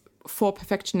fixes for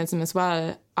perfectionism as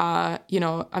well are, you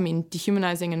know, I mean,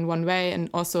 dehumanizing in one way, and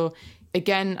also,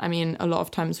 again, I mean, a lot of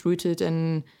times rooted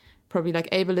in probably like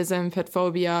ableism,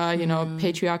 fatphobia, you know,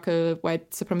 patriarchal,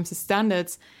 white supremacist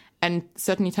standards, and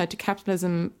certainly tied to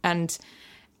capitalism. And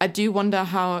I do wonder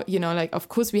how, you know, like, of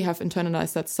course we have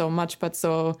internalized that so much, but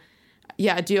so,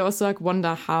 yeah, I do also like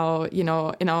wonder how, you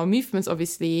know, in our movements,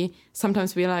 obviously,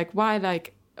 sometimes we're like, why,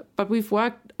 like, but we've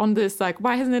worked on this, like,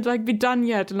 why hasn't it like been done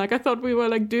yet? And like, I thought we were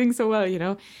like doing so well, you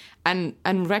know, and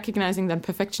recognizing that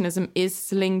perfectionism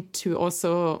is linked to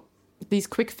also these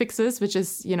quick fixes, which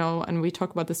is, you know, and we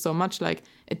talk about this so much, like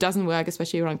it doesn't work,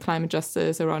 especially around climate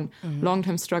justice, around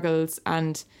long-term struggles.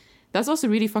 And that's also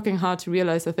really fucking hard to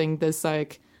realize. I think there's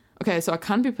like, okay, so I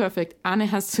can't be perfect, and it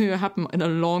has to happen in a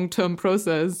long-term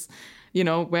process, you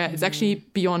know, where it's actually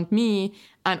beyond me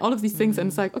and all of these things. And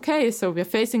it's like, okay, so we're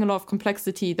facing a lot of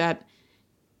complexity that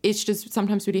it's just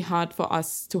sometimes really hard for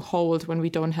us to hold when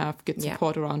we don't have good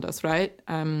support around us, right?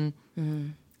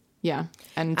 Yeah.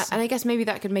 And I guess maybe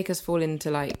that could make us fall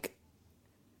into like,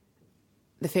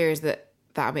 the fear is that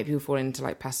would make people fall into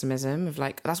like pessimism of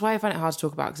like, that's why I find it hard to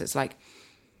talk about, because it's like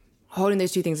holding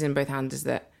those two things in both hands is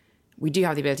that we do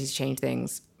have the ability to change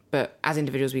things, but as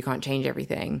individuals, we can't change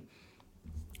everything.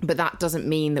 But that doesn't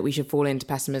mean that we should fall into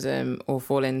pessimism or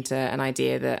fall into an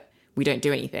idea that we don't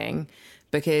do anything.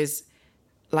 Because,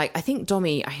 like, I think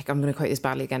Domi, I'm going to quote this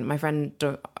badly again, my friend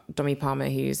Domi Palmer,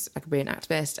 who's like a brilliant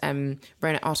activist,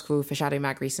 wrote an article for Shadow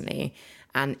Mag recently.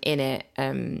 And in it,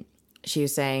 she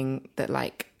was saying that,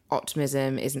 like,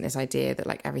 optimism isn't this idea that,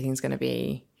 like, everything's going to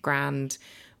be grand,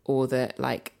 or that,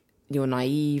 like, you're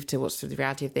naive to what's the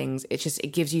reality of things. It's just, it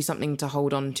gives you something to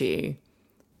hold on to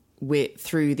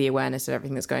through the awareness of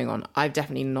everything that's going on. I've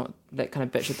definitely not like kind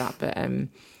of butchered that, but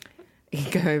you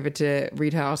can go over to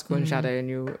read her article in Shadow and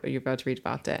you'll be able to read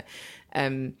about it.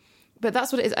 But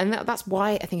that's what it is. And that's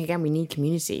why I think, again, we need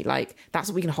community. Like, that's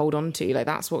what we can hold on to. Like,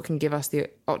 that's what can give us the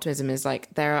optimism, is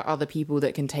like, there are other people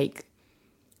that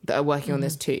are working on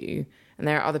this too. And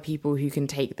there are other people who can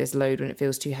take this load when it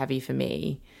feels too heavy for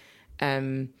me.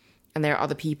 And there are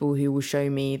other people who will show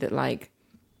me that, like,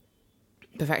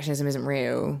 perfectionism isn't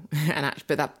real.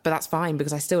 But that's fine,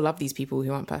 because I still love these people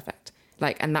who aren't perfect.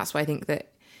 Like, and that's why I think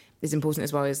that is important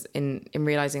as well, is in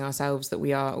realizing ourselves that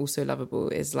we are also lovable,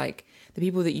 is like, the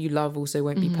people that you love also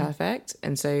won't be perfect.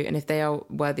 And if they are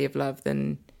worthy of love,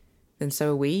 then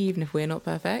so are we, even if we're not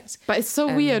perfect. But it's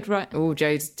so weird, right? Oh,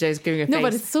 Joe's giving a face. No,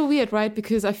 but it's so weird, right?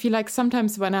 Because I feel like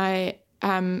sometimes when I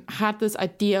had this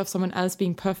idea of someone else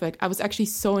being perfect, I was actually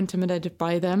so intimidated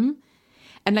by them.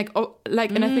 And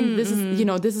and I think this is,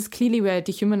 this is clearly where I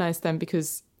dehumanized them,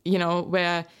 because,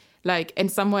 where, like, in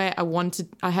some way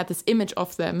I had this image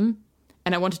of them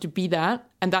and I wanted to be that,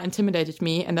 and that intimidated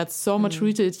me. And that's so much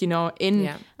rooted, I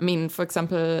mean, for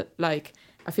example, like,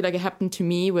 I feel like it happened to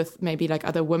me with maybe like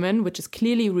other women, which is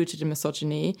clearly rooted in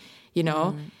misogyny,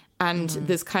 and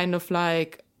this kind of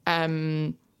like,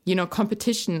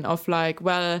 competition of like,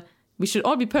 well, we should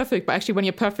all be perfect, but actually when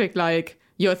you're perfect, like,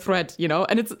 you're a threat,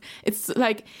 and it's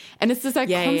like, and it's just like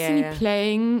constantly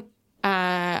playing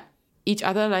each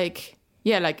other, like,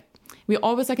 like, we're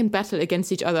always like in battle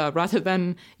against each other, rather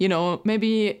than,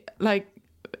 maybe like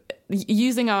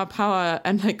using our power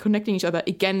and like connecting each other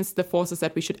against the forces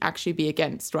that we should actually be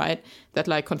against, right? That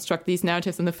like construct these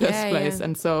narratives in the first place.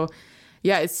 And so,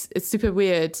 it's super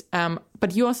weird.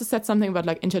 But you also said something about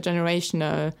like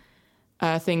intergenerational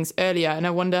things earlier. And I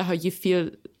wonder how you feel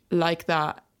like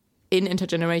that in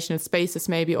intergenerational spaces,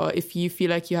 maybe, or if you feel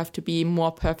like you have to be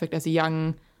more perfect as a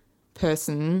young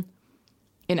person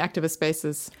in activist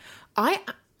spaces. I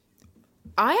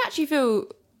actually feel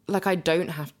like I don't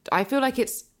have to. I feel like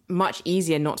it's much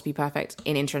easier not to be perfect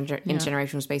in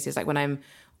intergenerational spaces. Like when I'm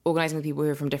organizing with people who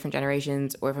are from different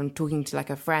generations, or if I'm talking to like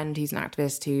a friend who's an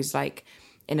activist who's like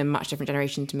in a much different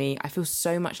generation to me, I feel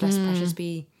so much less pressure to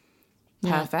be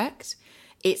perfect.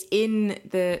 It's in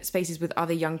the spaces with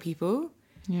other young people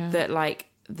that like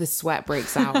the sweat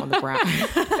breaks out on the brow.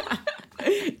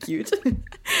 Cute.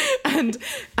 and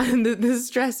the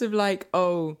stress of like,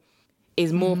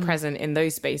 is more present in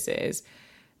those spaces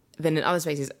than in other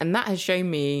spaces. And that has shown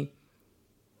me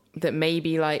that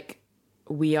maybe like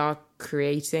we are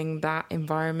creating that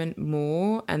environment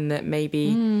more, and that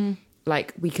maybe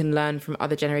like we can learn from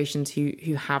other generations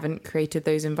who haven't created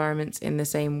those environments in the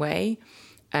same way.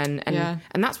 And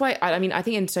that's why I mean, I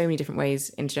think in so many different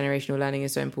ways intergenerational learning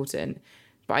is so important.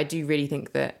 But I do really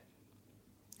think that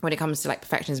when it comes to like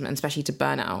perfectionism, and especially to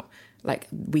burnout, like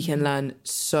we can learn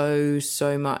so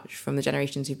much from the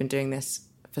generations who've been doing this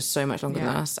for so much longer than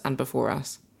us and before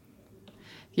us.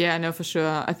 Yeah, no, for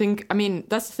sure. I think, I mean,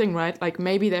 that's the thing, right? Like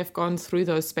maybe they've gone through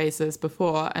those spaces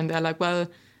before and they're like, well,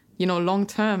 long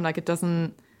term, like it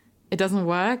doesn't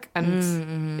work.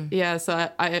 And so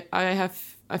I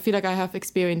feel like I have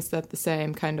experienced that the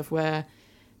same kind of, where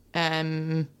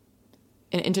in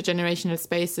intergenerational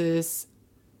spaces,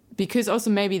 because also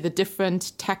maybe the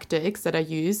different tactics that are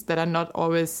used that are not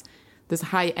always this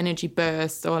high energy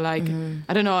burst, or like,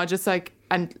 I don't know, I just like,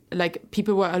 and like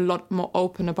people were a lot more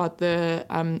open about the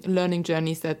learning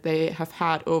journeys that they have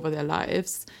had over their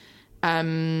lives.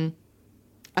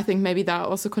 I think maybe that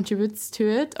also contributes to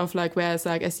it, of like, whereas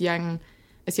like as younger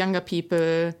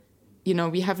people,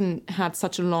 we haven't had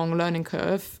such a long learning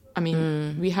curve. I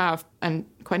mean, we have, and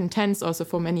quite intense also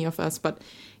for many of us, but,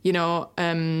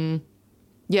 maybe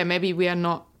we are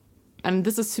not, and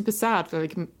this is super sad.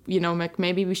 Like, like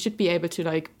maybe we should be able to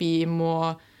like be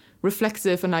more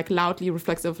reflexive and like loudly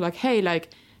reflexive, like, hey, like,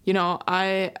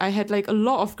 I had like a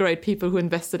lot of great people who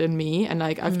invested in me, and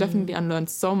like I've definitely unlearned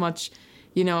so much,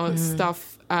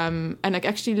 stuff. And like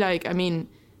actually, like, I mean,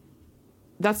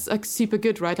 that's like super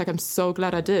good, right? Like I'm so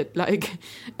glad I did. Like,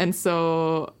 and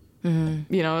so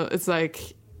it's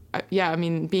like, I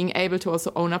mean, being able to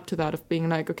also own up to that, of being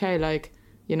like, okay, like,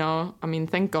 I mean,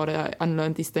 thank God I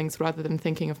unlearned these things rather than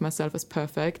thinking of myself as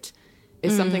perfect,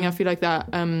 is something I feel like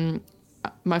that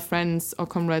my friends or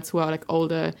comrades who are like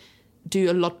older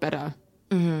do a lot better.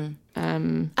 And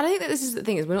I think that this is the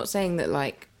thing, is we're not saying that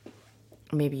like,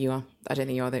 maybe you are, I don't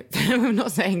think you are though. We're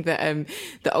not saying that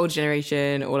the old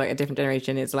generation or like a different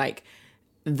generation is like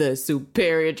the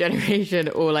superior generation,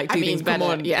 or like do things better.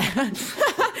 Come on. Yeah.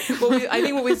 I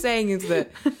think what we're saying is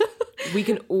that we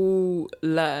can all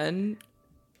learn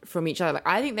from each other. Like,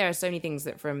 I think there are so many things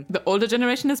that from the older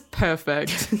generation is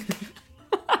perfect.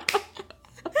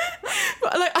 But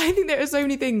like I think there are so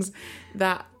many things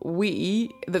that we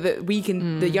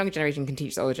can the younger generation can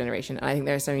teach the older generation, and I think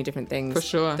there are so many different things For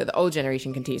sure. that the old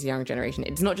generation can teach the younger generation.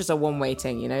 It's not just a one-way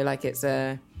thing, you know, like it's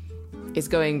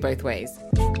going both ways.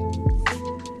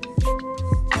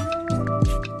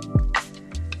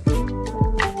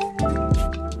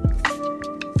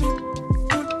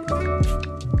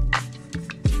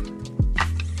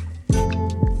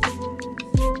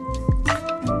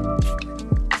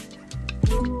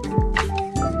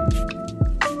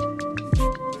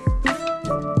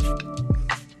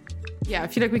 Yeah, I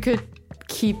feel like we could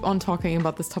keep on talking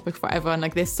about this topic forever, and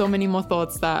like there's so many more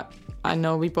thoughts that I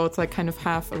know we both like kind of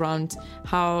have around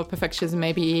how perfectionism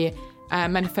maybe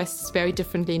manifests very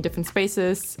differently in different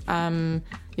spaces, you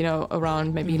know,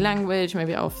 around maybe language,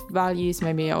 maybe of values,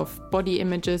 maybe of body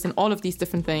images, and all of these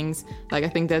different things. Like I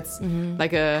think that's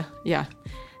like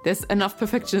there's enough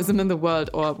perfectionism in the world,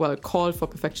 or well, call for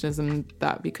perfectionism,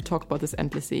 that we could talk about this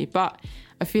endlessly. But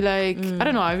I feel like I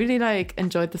don't know, I really like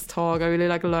enjoyed this talk. I really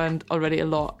like learned already a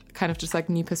lot, kind of just like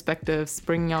new perspectives,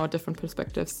 bringing our different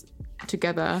perspectives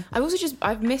together.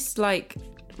 I've missed like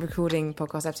recording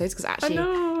podcast episodes, because actually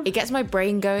it gets my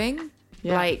brain going,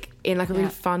 like in like a really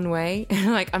fun way.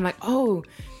 Like I'm like, oh,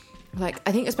 like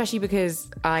I think especially because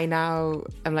I now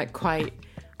am like quite,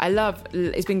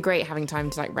 it's been great having time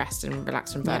to like rest and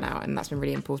relax from burnout, and that's been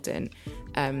really important.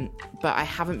 But I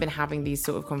haven't been having these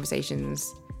sort of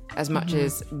conversations as much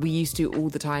as we used to all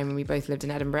the time when we both lived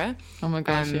in Edinburgh. Oh my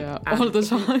gosh, all the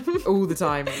time. All the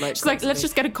time. Like, just like, let's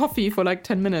just get a coffee for like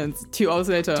 10 minutes, 2 hours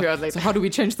later. So how do we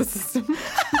change the system?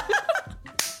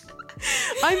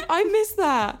 I miss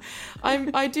that.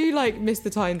 I do like miss the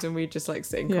times when we just like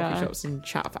sit in coffee shops and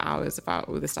chat for hours about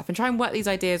all this stuff and try and work these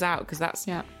ideas out, because that's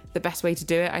the best way to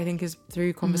do it, I think, is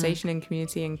through conversation and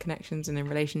community and connections and in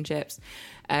relationships.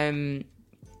 So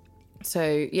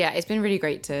yeah, it's been really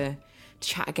great to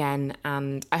chat again,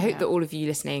 and I hope that all of you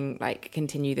listening like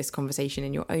continue this conversation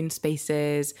in your own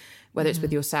spaces, whether it's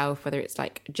with yourself, whether it's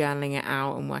like journaling it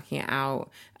out and working it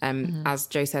out. As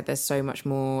Jo said, there's so much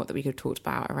more that we could have talked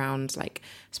about around, like,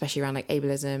 especially around like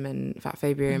ableism and fat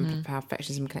phobia and how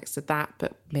perfectionism connects to that,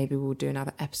 but maybe we'll do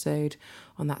another episode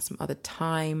on that some other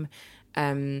time.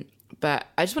 But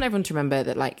I just want everyone to remember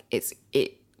that like it's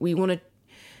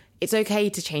okay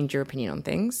to change your opinion on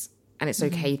things, and it's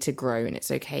okay to grow, and it's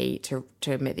okay to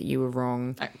admit that you were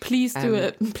wrong. Please do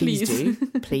it. Please do.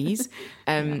 Please.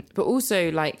 But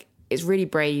also, like, it's really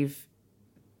brave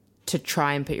to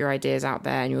try and put your ideas out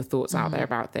there and your thoughts out there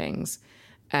about things.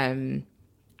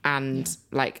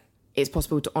 Like, it's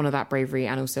possible to honour that bravery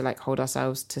and also, like, hold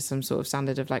ourselves to some sort of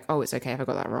standard of, like, oh, it's okay if I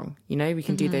got that wrong. You know, we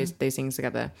can do those things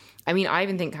together. I mean, I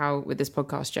even think how with this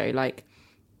podcast, Jo, like,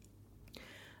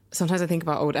 sometimes I think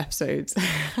about old episodes.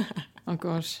 Oh,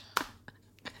 gosh.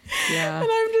 Yeah. And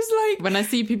I'm just like, when I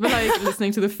see people like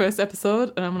listening to the first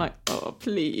episode, and I'm like, oh,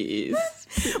 please.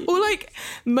 Or like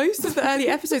most of the early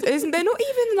episodes, they're not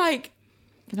even like,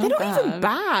 they're not even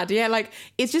bad. Yeah, like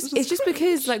it's just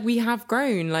because like we have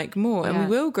grown like more, and we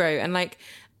will grow, and like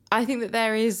I think that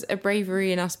there is a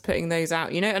bravery in us putting those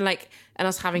out, you know, and like and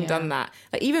us having done that.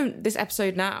 Like even this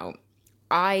episode now,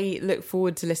 I look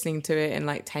forward to listening to it in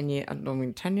like 10 years. I don't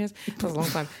mean 10 years. That's a long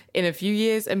time. In a few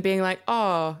years, and being like,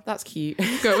 oh, that's cute.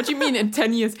 Girl, what do you mean in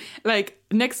 10 years? Like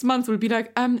next month we'll be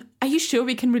like, are you sure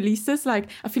we can release this? Like,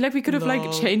 I feel like we could have like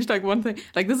changed like one thing.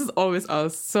 Like this is always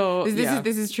us. So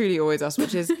this is truly always us,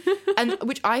 which is, and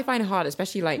which I find hard,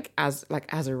 especially like as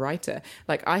a writer.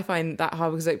 Like I find that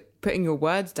hard because like putting your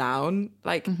words down,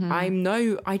 like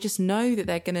I just know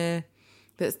that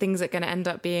that things are gonna end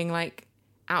up being like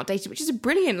outdated, which is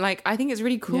brilliant. Like I think it's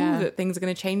really cool that things are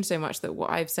going to change so much that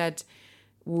what I've said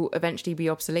will eventually be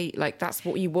obsolete. Like that's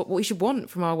what we should want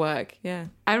from our work. Yeah,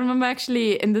 I remember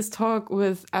actually in this talk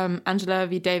with Angela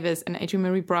V. Davis and Adrienne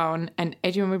Maree Brown, and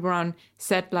Adrienne Maree Brown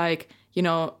said, like, you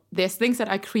know, there's things that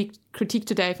I critique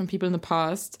today from people in the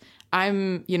past.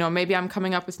 Maybe I'm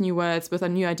coming up with new words, with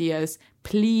new ideas.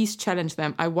 Please challenge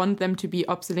them. I want them to be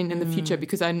obsolete in the future,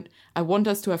 because I want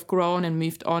us to have grown and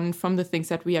moved on from the things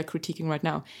that we are critiquing right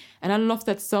now. And I love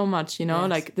that so much, you know,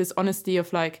 like this honesty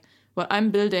of like, well,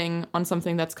 I'm building on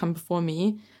something that's come before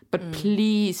me, but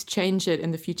please change it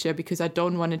in the future, because I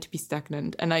don't want it to be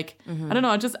stagnant. And like, I don't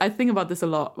know, I think about this a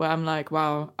lot, where I'm like,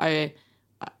 wow, I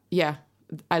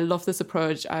love this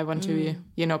approach. I want to,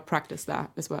 practice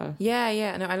that as well.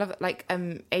 Yeah. No, I love it. Like,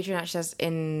 Adrienne actually says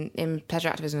in Pleasure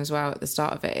Activism as well, at the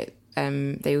start of it,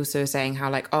 they also are saying how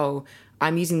like, oh,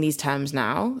 I'm using these terms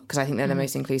now because I think they're the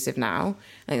most inclusive now.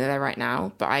 I think that they're right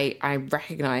now. But I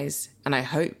recognise, and I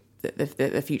hope that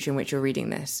the future in which you're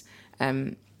reading this,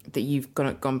 that you've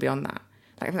gone beyond that.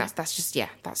 Like, I think that's just,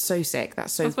 that's so sick.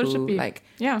 That's so cool. What it should be. Like,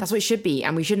 Yeah. that's what it should be.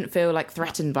 And we shouldn't feel like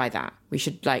threatened by that. We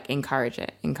should like encourage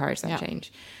that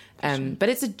change. But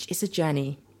it's a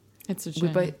journey. It's a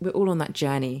journey. We're all on that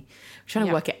journey. We're trying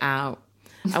to work it out.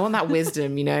 I want that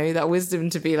wisdom, that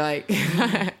wisdom to be like,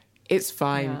 it's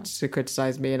fine to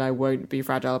criticize me and I won't be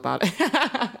fragile about it.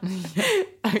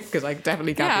 Because I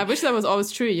definitely can't. Yeah, I wish that was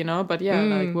always true, but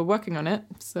like we're working on it.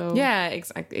 So yeah,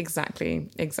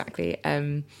 exactly.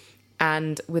 And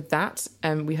with that,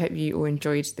 we hope you all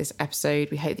enjoyed this episode.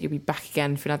 We hope that you'll be back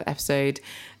again for another episode.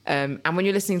 And when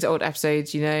you're listening to old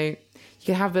episodes, you can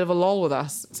have a bit of a lull with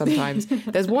us sometimes.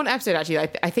 There's one episode actually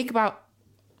I think about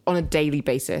on a daily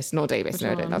basis, not a daily basis.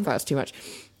 No, that's too much.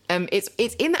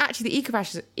 It's in actually the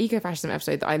ecofascism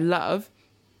episode that I love.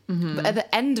 Mm-hmm. But at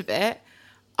the end of it,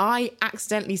 I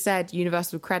accidentally said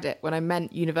universal credit when I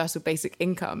meant universal basic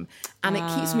income, and it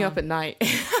keeps me up at night.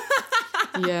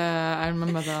 Yeah, I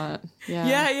remember that.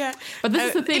 Yeah. But this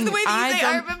is the thing. The way that you say,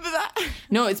 I remember that.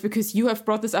 No, it's because you have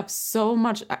brought this up so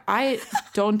much. I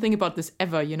don't think about this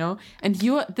ever, And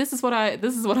this is what I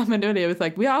meant earlier with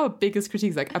like we are our biggest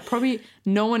critiques. Like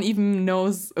no one even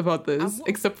knows about this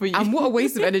except for you. And what a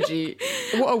waste of energy.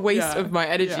 What a waste of my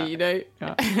energy,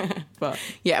 Yeah. But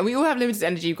and we all have limited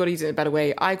energy. You've got to use it in a better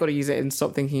way. I got to use it and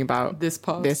stop thinking about this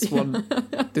part. This one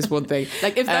thing.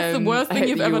 Like if that's the worst thing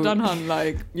you've ever done, hon,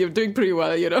 like you're doing pretty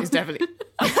well, It's definitely.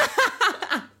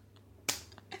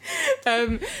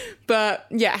 But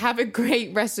yeah, have a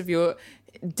great rest of your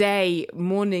day,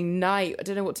 morning, night. I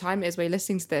don't know what time it is where you're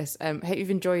listening to this. Hope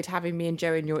you've enjoyed having me and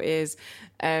Joe in your ears.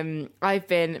 I've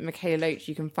been Michaela Loach.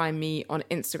 You can find me on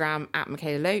Instagram at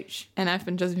Michaela Loach. And I've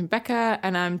been Josephine Becker,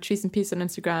 and I'm Trees and Peace on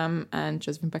Instagram and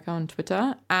Josephine Becker on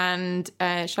Twitter. And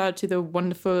shout out to the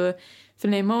wonderful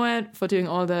Finlay Moet for doing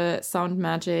all the sound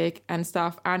magic and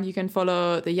stuff. And you can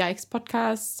follow the Yikes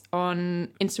podcast on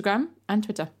Instagram and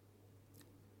Twitter.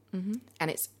 Mm-hmm. And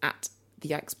it's at the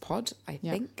Yikes Pod, I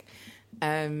think.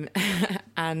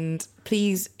 And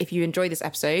please, if you enjoy this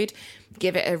episode,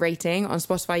 give it a rating on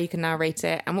Spotify. You can now rate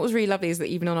it. And what was really lovely is that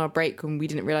even on our break, when we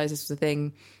didn't realize this was a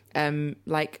thing,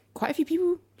 like quite a few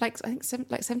people, like I think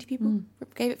 70 people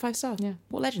gave it 5 stars. Yeah,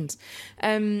 what legends!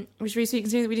 Which is really sweet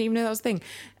considering that we didn't even know that was a thing.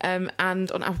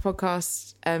 And on Apple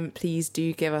Podcasts, please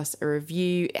do give us a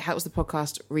review. It helps the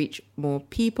podcast reach more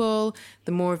people.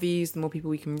 The more reviews, the more people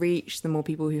we can reach. The more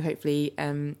people who hopefully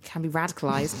can be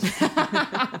radicalized.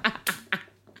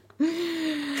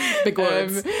 Big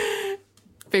words.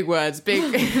 Big words. Big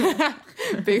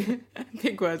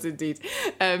words indeed.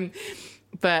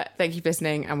 But thank you for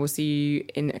listening, and we'll see you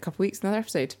in a couple of weeks, another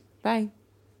episode. Bye.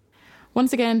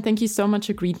 Once again, thank you so much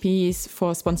to Greenpeace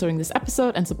for sponsoring this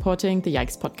episode and supporting the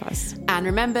Yikes podcast. And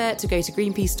remember to go to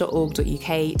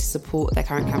greenpeace.org.uk to support their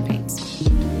current campaigns.